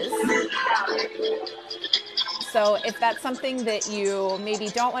Eagle is. So if that's something that you maybe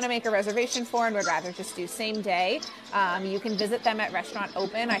don't want to make a reservation for and would rather just do same day, you can visit them at Restaurant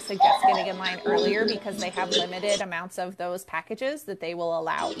Open. I suggest getting in line earlier because they have limited amounts of those packages that they will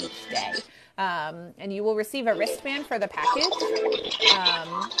allow each day. And you will receive a wristband for the package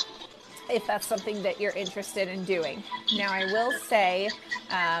if that's something that you're interested in doing. Now, I will say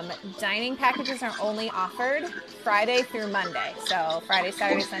dining packages are only offered Friday through Monday. So Friday,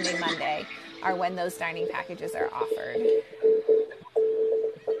 Saturday, Sunday, Monday are when those dining packages are offered.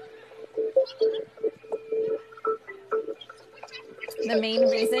 The main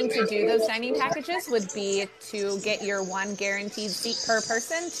reason to do those dining packages would be to get your one guaranteed seat per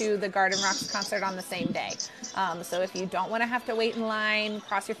person to the Garden Rocks concert on the same day. So if you don't want to have to wait in line,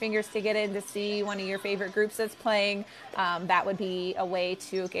 cross your fingers to get in to see one of your favorite groups that's playing, that would be a way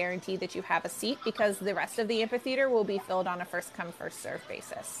to guarantee that you have a seat, because the rest of the amphitheater will be filled on a first come, first serve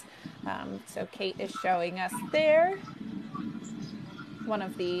basis. So Kate is showing us there one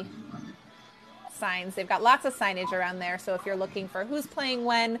of the signs. They've got lots of signage around there, so if you're looking for who's playing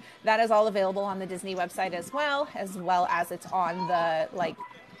when, that is all available on the Disney website as well as it's on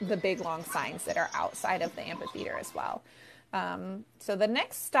the big long signs that are outside of the amphitheater as well. So the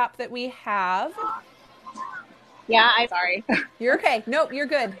next stop that we have... Yeah, I'm sorry. You're okay. Nope, you're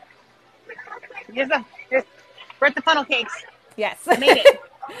good. We're at the funnel cakes. Yes. Made it.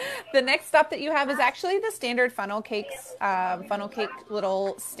 The next stop that you have is actually the standard funnel cake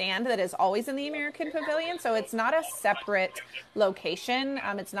little stand that is always in the American Pavilion. So it's not a separate location.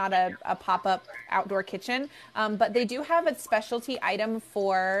 It's not a pop-up outdoor kitchen, but they do have a specialty item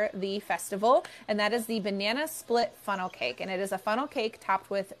for the festival, and that is the banana split funnel cake. And it is a funnel cake topped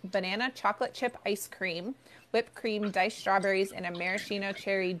with banana chocolate chip ice cream, whipped cream, diced strawberries, and a maraschino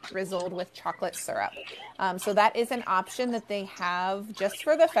cherry drizzled with chocolate syrup. So that is an option that they have just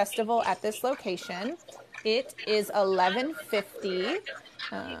for the festival at this location. It is $11.50.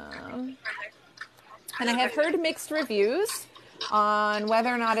 And I have heard mixed reviews on whether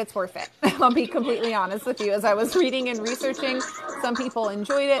or not it's worth it. I'll be completely honest with you. As I was reading and researching, some people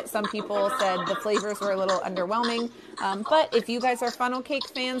enjoyed it. Some people said the flavors were a little underwhelming. But if you guys are funnel cake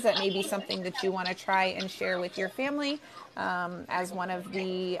fans, that may be something that you want to try and share with your family as one of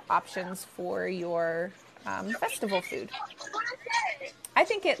the options for your festival food. I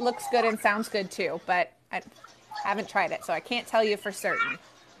think it looks good and sounds good too, but I haven't tried it, so I can't tell you for certain.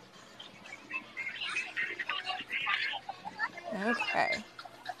 Okay.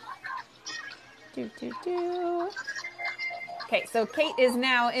 Okay, so Kate is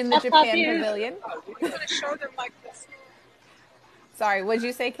now in the Japan Pavilion. Sorry, what'd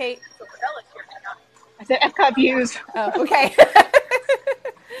you say, Kate? I said Epcot views. Oh, okay.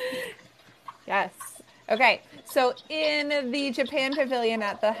 Yes. Okay, so in the Japan Pavilion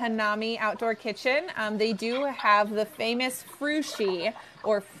at the Hanami Outdoor Kitchen, they do have the famous frushi,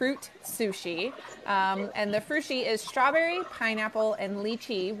 or fruit sushi. And the frushi is strawberry, pineapple, and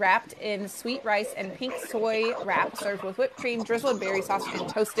lychee wrapped in sweet rice and pink soy wrap, served with whipped cream, drizzled berry sauce, and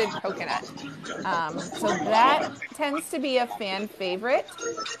toasted coconut. So that tends to be a fan favorite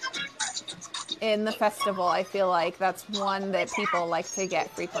in the festival. I feel like that's one that people like to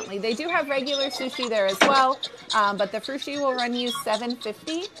get frequently. They do have regular sushi there as well, but the frushi will run you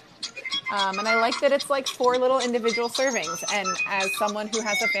 $7.50. And I like that it's like 4 little individual servings. And as someone who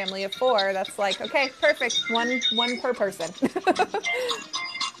has a family of 4, that's like, okay, perfect. One per person.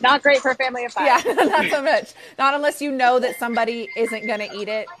 Not great for a family of 5. Yeah, not so much. Not unless you know that somebody isn't going to eat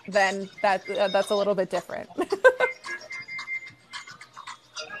it, then that's a little bit different. All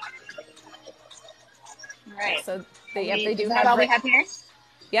right. So they Is do that have. all we have here?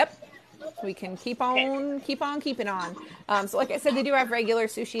 Yep. We can keep on keeping on. So like I said, they do have regular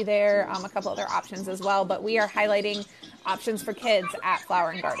sushi there, a couple other options as well, but we are highlighting options for kids at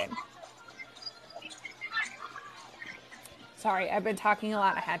Flower and Garden. Sorry, I've been talking a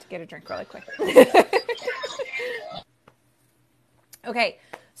lot. I had to get a drink really quick. Okay,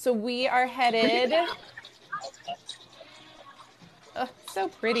 so we are headed. Oh, so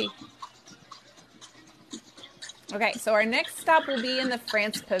pretty. Okay, so our next stop will be in the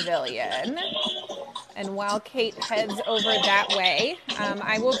France Pavilion. And while Kate heads over that way,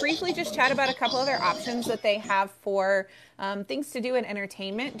 I will briefly just chat about a couple other options that they have for things to do in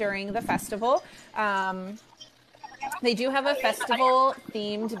entertainment during the festival. They do have a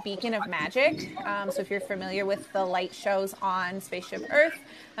festival-themed Beacon of Magic. So if you're familiar with the light shows on Spaceship Earth,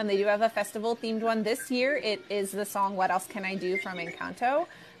 they do have a festival-themed one this year. It is the song "What Else Can I Do" from Encanto,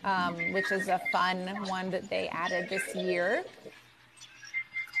 which is a fun one that they added this year.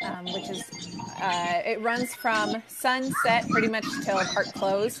 Which is, it runs from sunset pretty much till park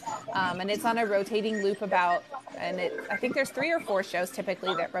close, and it's on a rotating loop I think there's 3 or 4 shows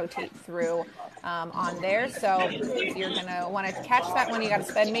typically that rotate through on there. So if you're gonna want to catch that one, you got to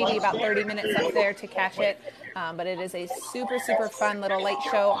spend maybe about 30 minutes up there to catch it. But it is a super, super fun little light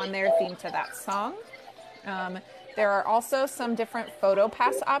show on there themed to that song. There are also some different photo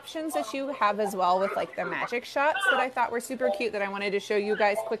pass options that you have as well with like the magic shots that I thought were super cute that I wanted to show you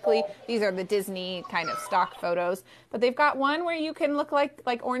guys quickly. These are the Disney kind of stock photos, but they've got one where you can look like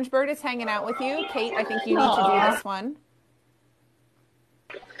Orange Bird is hanging out with you. Kate, I think you need to do this one.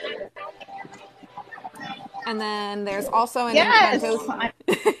 And then there's also an Encanto.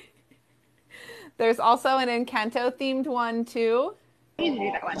 There's also an Encanto themed one too. You need to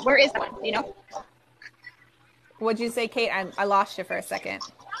do that one. Where is that one? Do you know? What'd you say, Kate? I lost you for a second.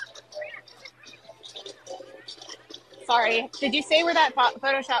 Sorry. Did you say where that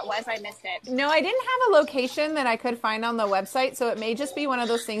photo shot was? I missed it. No, I didn't have a location that I could find on the website, so it may just be one of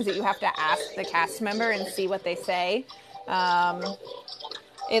those things that you have to ask the cast member and see what they say.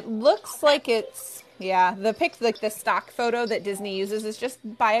 It looks like it's, the stock photo that Disney uses is just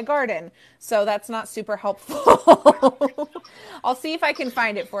by a garden, so that's not super helpful. I'll see if I can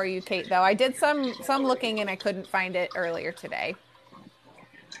find it for you, Kate, though. I did some looking and I couldn't find it earlier today.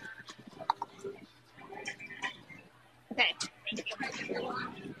 Okay.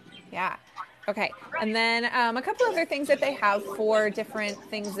 Yeah. Okay. And then a couple other things that they have for different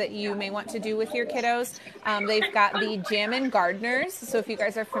things that you may want to do with your kiddos. They've got the Jammin' Gardeners. So if you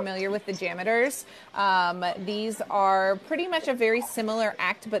guys are familiar with the Jammers, these are pretty much a very similar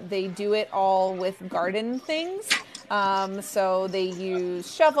act, but they do it all with garden things. So they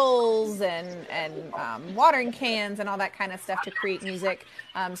use shovels and watering cans and all that kind of stuff to create music.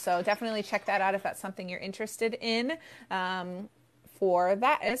 So definitely check that out if that's something you're interested in for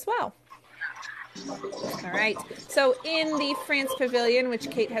that as well. All right. So in the France Pavilion, which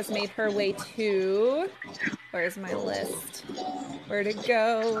Kate has made her way to, where's my list? Where'd it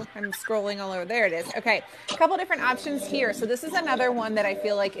go? I'm scrolling all over. There it is. Okay. A couple different options here. So this is another one that I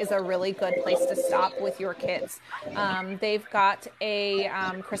feel like is a really good place to stop with your kids. They've got a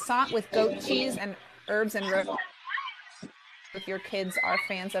croissant with goat cheese and herbs and roses. If your kids are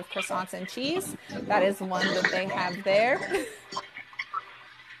fans of croissants and cheese, that is one that they have there.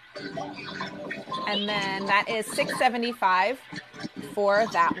 And then that is $6.75 for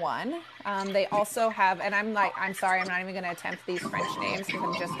that one. They also have, and I'm sorry, I'm not even going to attempt these French names because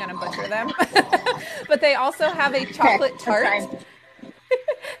I'm just going to butcher them. But they also have a chocolate tart.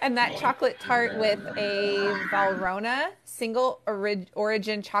 And that chocolate tart with a Valrhona single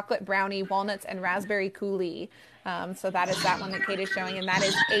origin chocolate brownie, walnuts, and raspberry coulis. So that is that one that Kate is showing, and that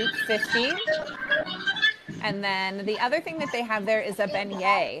is $8.50. And then the other thing that they have there is a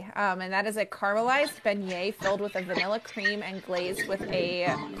beignet, and that is a caramelized beignet filled with a vanilla cream and glazed with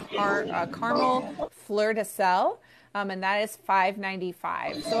a caramel fleur de sel, and that is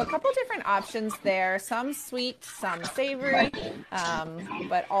 $5.95. So a couple different options there, some sweet, some savory,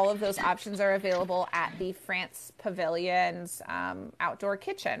 but all of those options are available at the France Pavilion's outdoor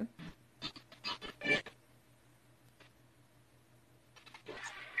kitchen.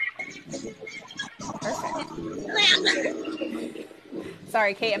 Perfect.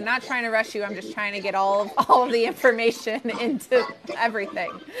 Sorry, Kate, I'm not trying to rush you. I'm just trying to get all of the information into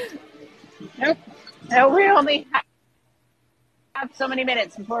everything. Nope. No, we only have so many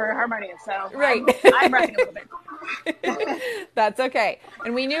minutes before harmonious, so right. I'm rushing a little bit. That's okay.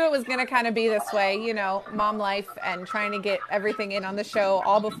 And we knew it was going to kind of be this way, you know, mom life and trying to get everything in on the show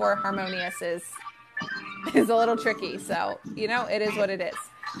all before Harmonious is a little tricky. So, you know, it is what it is.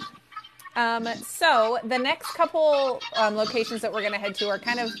 So the next couple locations that we're going to head to are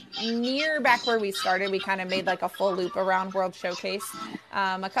kind of near back where we started. We kind of made like a full loop around World Showcase.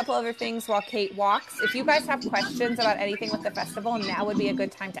 A couple other things while Kate walks. If you guys have questions about anything with the festival, now would be a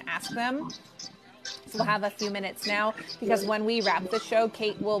good time to ask them. So we'll have a few minutes now because when we wrap the show,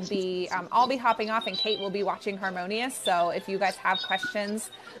 Kate will be, I'll be hopping off and Kate will be watching Harmonious. So if you guys have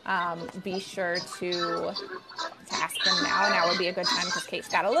questions, be sure to ask them now. Now would be a good time because Kate's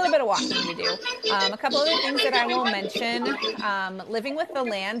got a little bit of walking to do. A couple other things that I will mention. Living with the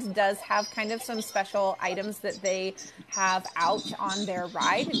Land does have kind of some special items that they have out on their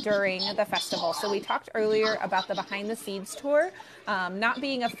ride during the festival. So we talked earlier about the behind the scenes tour, not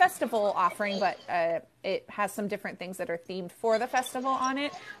being a festival offering, but it has some different things that are themed for the festival on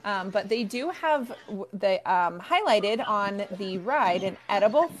it. But they do have highlighted on the ride an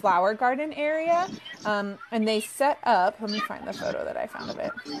edible flower garden area. And they set up, let me find the photo that I found of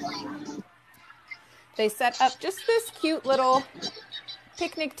it. They set up just this cute little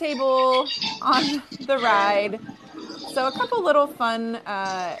picnic table on the ride. So a couple little fun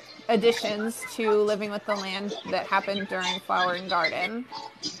additions to Living with the Land that happened during Flower and Garden.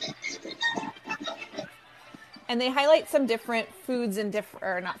 And they highlight some different foods and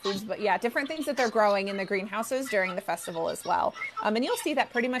different things that they're growing in the greenhouses during the festival as well. And you'll see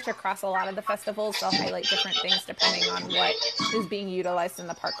that pretty much across a lot of the festivals. They'll highlight different things depending on what is being utilized in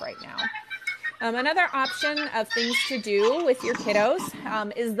the park right now. Another option of things to do with your kiddos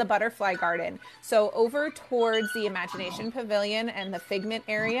is the butterfly garden. So over towards the Imagination Pavilion and the Figment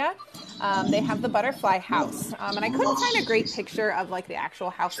area, they have the butterfly house. And I couldn't find a great picture of like the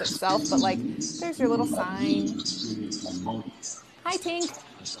actual house itself, but like there's your little sign. Hi, Tink.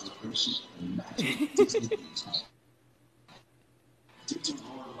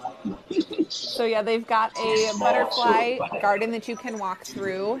 So yeah, they've got a butterfly garden that you can walk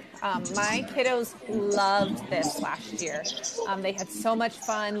through. My kiddos loved this last year. They had so much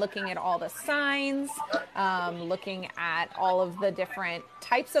fun looking at all the signs, looking at all of the different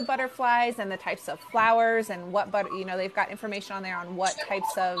types of butterflies and the types of flowers and they've got information on there on what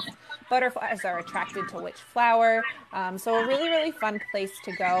types of butterflies are attracted to which flower. So a really, really fun place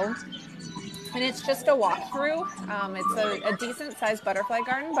to go. And it's just a walkthrough. It's a decent-sized butterfly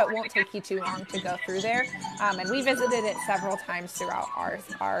garden, but won't take you too long to go through there. And we visited it several times throughout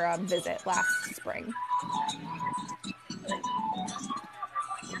our visit last spring.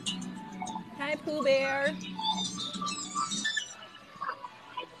 Hi, Pooh Bear.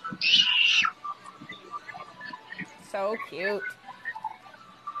 So cute.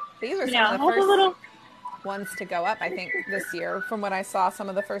 These are some of the first ones to go up, I think, this year. From what I saw, some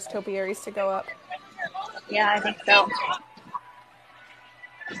of the first topiaries to go up. Yeah, I think so.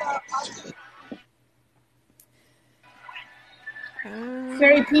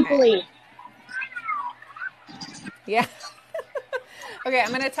 Very people-y. Yeah. Okay, I'm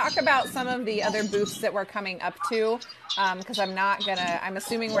going to talk about some of the other booths that we're coming up to because I'm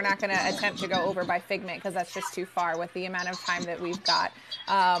assuming we're not going to attempt to go over by Figment because that's just too far with the amount of time that we've got.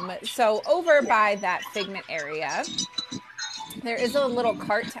 So over by that Figment area, there is a little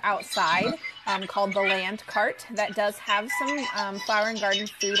cart outside called the Land Cart that does have some flower and garden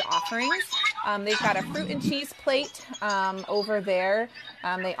food offerings. They've got a fruit and cheese plate over there.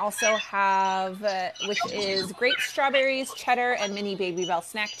 They also have, which is grape, strawberries, cheddar, and mini Baby Bell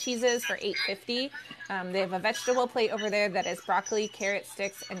snack cheeses for $8.50. They have a vegetable plate over there that is broccoli, carrot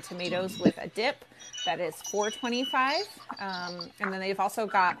sticks, and tomatoes with a dip. That is $4.25. And then they've also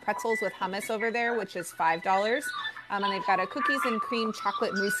got pretzels with hummus over there, which is $5. And they've got a cookies and cream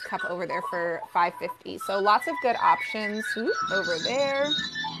chocolate mousse cup over there for $5.50. So lots of good options over there.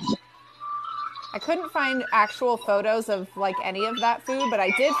 I couldn't find actual photos of like any of that food, but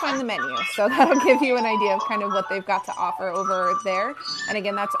I did find the menu. So that'll give you an idea of kind of what they've got to offer over there. And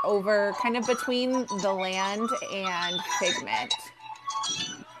again, that's over kind of between the Land and Figment.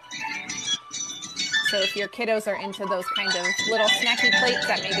 So if your kiddos are into those kind of little snacky plates,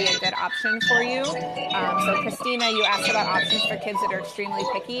 that may be a good option for you. So Christina, you asked about options for kids that are extremely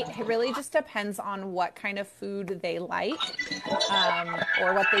picky. It really just depends on what kind of food they like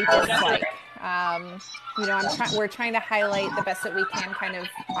or what they dislike. We're trying to highlight the best that we can kind of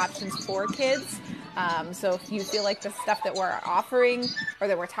options for kids. So if you feel like the stuff that we're offering or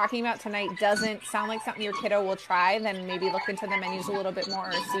that we're talking about tonight doesn't sound like something your kiddo will try, then maybe look into the menus a little bit more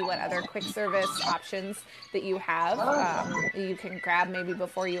or see what other quick service options that you have. You can grab maybe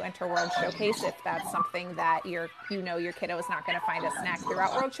before you enter World Showcase if that's something that your kiddo is not going to find a snack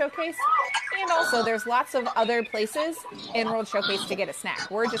throughout World Showcase. And also there's lots of other places in World Showcase to get a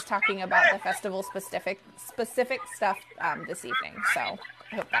snack. We're just talking about the festival specific stuff this evening. So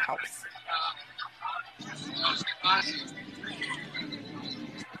I hope that helps. I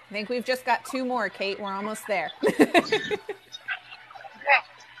think we've just got 2 more, Kate. We're almost there.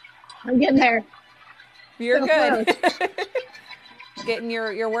 I'm getting there. You're so good. Getting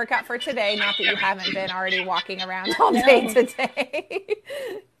your workout for today. Not that you haven't been already walking around all day today.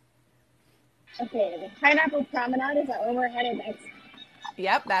 Okay, the Pineapple Promenade, is that where we're headed next?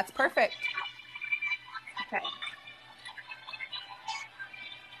 Yep, that's perfect. Okay.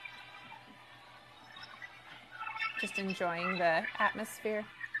 Just enjoying the atmosphere.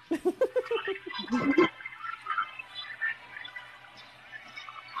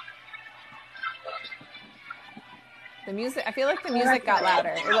 The music, I feel like the music got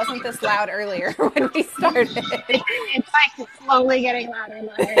louder. It wasn't this loud earlier when we started. It's like slowly getting louder and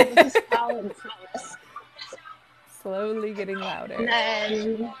louder. This is slowly getting louder. And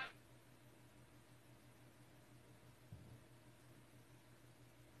then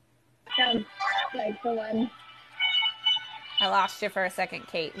sounds like the one. I lost you for a second,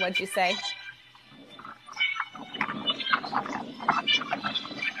 Kate. What'd you say? Oh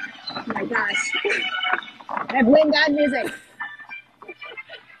my gosh. I have wind on music.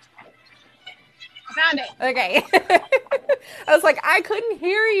 I found it. Okay. I was like, I couldn't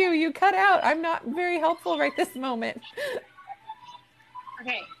hear you. You cut out. I'm not very helpful right this moment.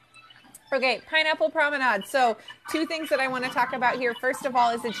 Okay, Pineapple Promenade. So 2 things that I want to talk about here. First of all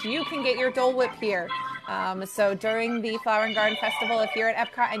is that you can get your Dole Whip here. So during the Flower and Garden Festival, if you're at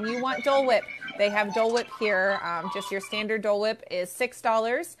Epcot and you want Dole Whip, they have Dole Whip here. Just your standard Dole Whip is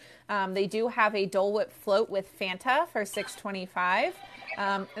 $6. They do have a Dole Whip float with Fanta for $6.25.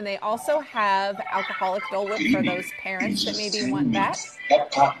 And they also have alcoholic Dole Whip for those parents that maybe want that.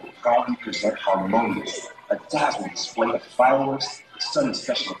 Epcot will proudly present Harmonious, a dazzling display of fireworks, stunning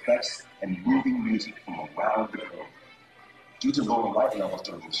special effects, and moving music from around the globe. Due to lower light levels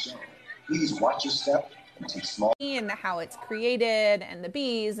during the show, please watch your step and take small... And how it's created and the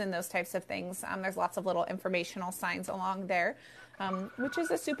bees and those types of things. There's lots of little informational signs along there, which is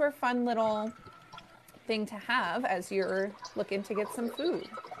a super fun little thing to have as you're looking to get some food.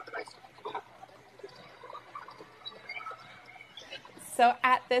 So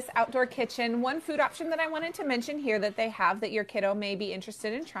at this outdoor kitchen, one food option that I wanted to mention here that they have that your kiddo may be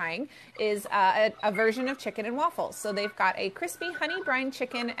interested in trying is a version of chicken and waffles. So they've got a crispy honey brine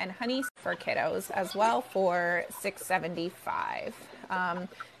chicken and honey for kiddos as well for $6.75.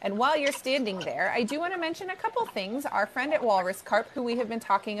 And while you're standing there, I do want to mention a couple things. Our friend at Walrus Carp, who we have been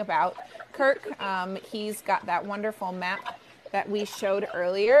talking about, Kirk, he's got that wonderful map that we showed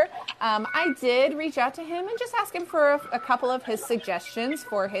earlier. I did reach out to him and just ask him for a couple of his suggestions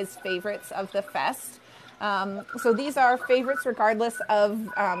for his favorites of the fest. So these are favorites regardless of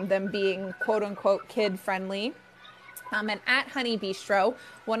them being quote unquote kid friendly. And at Honey Bistro,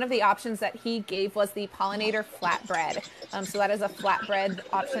 one of the options that he gave was the pollinator flatbread. So that is a flatbread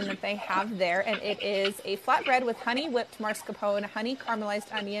option that they have there. And it is a flatbread with honey whipped mascarpone, honey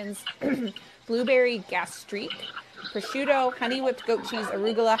caramelized onions, blueberry gastrique, prosciutto, honey whipped goat cheese,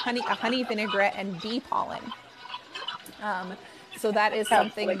 arugula, a honey vinaigrette, and bee pollen. So that is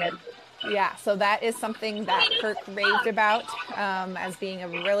something. Yeah, so that is something that Kirk raved about as being a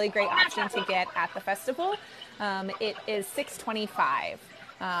really great option to get at the festival. It is $6.25,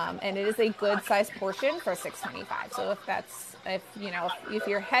 and it is a good sized portion for $6.25. So if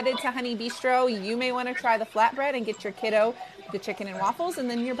you're headed to Honey Bistro, you may want to try the flatbread and get your kiddo the chicken and waffles, and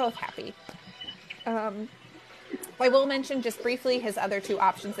then you're both happy. I will mention just briefly his other 2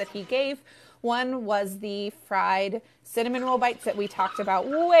 options that he gave. One was the fried cinnamon roll bites that we talked about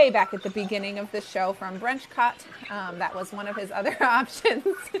way back at the beginning of the show from Brunchcott. That was one of his other options.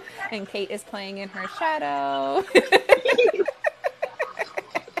 And Kate is playing in her shadow.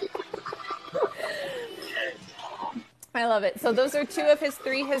 I love it. So those are 2 of his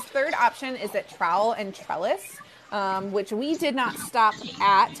 3. His third option is at Trowel and Trellis, which we did not stop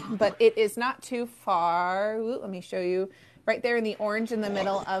at, but it is not too far. Ooh, let me show you. right there in the orange in the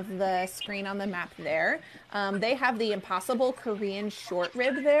middle of the screen on the map there. They have the Impossible Korean short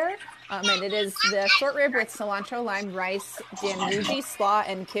rib there. And it is the short rib with cilantro, lime, rice, danmuji, slaw,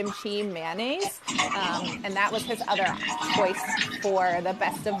 and kimchi mayonnaise. And that was his other choice for the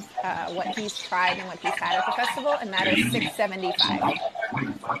best of what he's tried and what he's had at the festival, and that is $6.75. We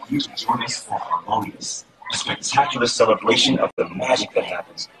invite you to join us for Harmonious, a spectacular celebration of the magic that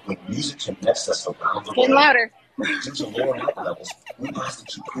happens when music connects us around the world. Getting louder. Due to lower light levels, we ask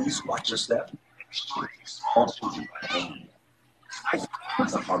that you please watch your step. All children are only.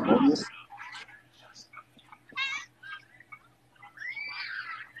 It's a Harmonious.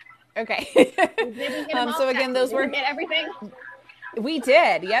 Okay. So again, those were get everything. We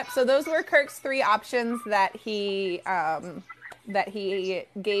did. Yep. So those were Kirk's 3 options that he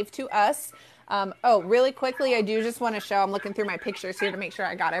gave to us. Really quickly, I do just want to show, I'm looking through my pictures here to make sure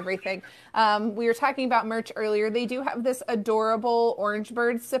I got everything. We were talking about merch earlier. They do have this adorable orange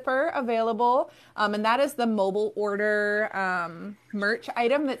bird sipper available. And that is the mobile order merch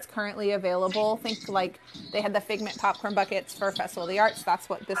item that's currently available. Think like they had the Figment popcorn buckets for Festival of the Arts. That's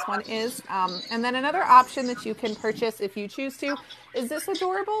what this one is. And then another option that you can purchase if you choose to is this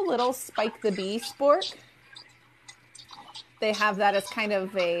adorable little Spike the Bee spork. They have that as kind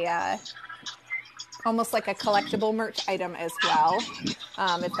of a almost like a collectible merch item as well.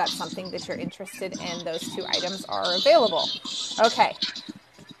 If that's something that you're interested in, those 2 items are available. Okay.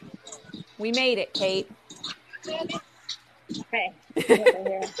 We made it, Kate. Okay.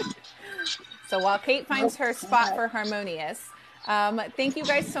 So while Kate finds her spot for Harmonious, thank you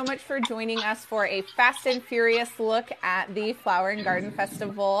guys so much for joining us for a fast and furious look at the Flower and Garden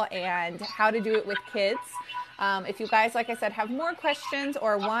Festival and how to do it with kids. If you guys, like I said, have more questions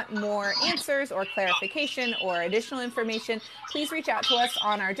or want more answers or clarification or additional information, please reach out to us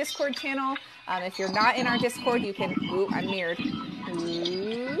on our Discord channel. If you're not in our Discord, you can, I'm mirrored.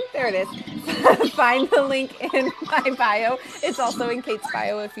 There it is. Find the link in my bio. It's also in Kate's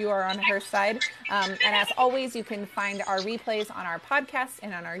bio if you are on her side. And as always, you can find our replays on our podcast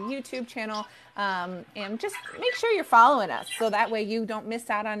and on our YouTube channel. And just make sure you're following us so that way you don't miss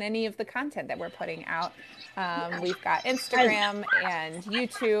out on any of the content that we're putting out. We've got Instagram and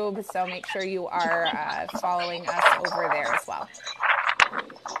YouTube, so make sure you are following us over there as well.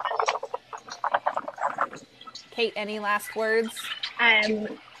 Kate, any last words?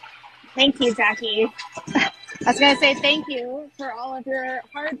 Thank you, Jackie. I was going to say thank you for all of your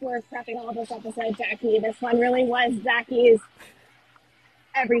hard work prepping all this episode, Jackie. This one really was Jackie's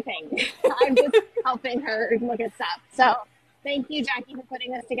everything. I'm just helping her look at stuff. So thank you, Jackie, for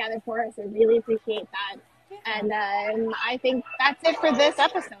putting this together for us. I really appreciate that. And I think that's it for this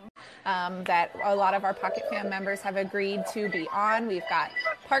episode. That a lot of our Pocket Fam members have agreed to be on. We've got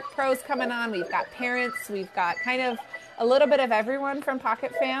Park Pros coming on. We've got parents. We've got kind of a little bit of everyone from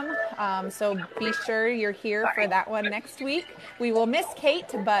Pocket Fam. So be sure you're here for that one next week. We will miss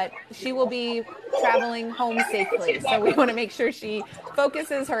Kate, but she will be traveling home safely. So we want to make sure she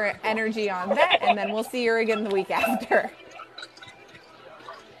focuses her energy on that, and then we'll see her again the week after.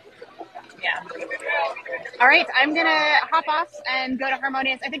 Yeah. All right, I'm going to hop off and go to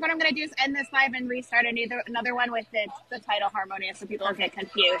Harmonious. I think what I'm going to do is end this live and restart another one with the title Harmonious so people don't get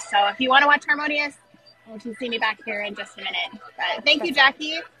confused. So if you want to watch Harmonious, you can see me back here in just a minute. But thank you,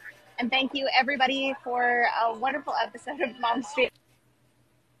 Jackie. And thank you, everybody, for a wonderful episode of Mom Street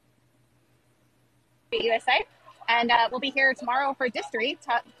USA. And we'll be here tomorrow for District,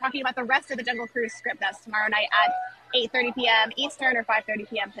 talking about the rest of the Jungle Cruise script. That's tomorrow night at 8:30 p.m. Eastern or 5:30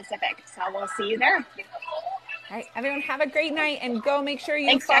 p.m. Pacific. So we'll see you there. All right, everyone, have a great night, and go make sure you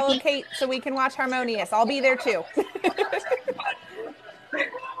Thanks, follow Jackie. Kate so we can watch Harmonious. I'll be there too.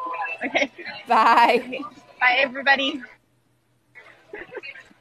 Okay. Bye. Bye, everybody.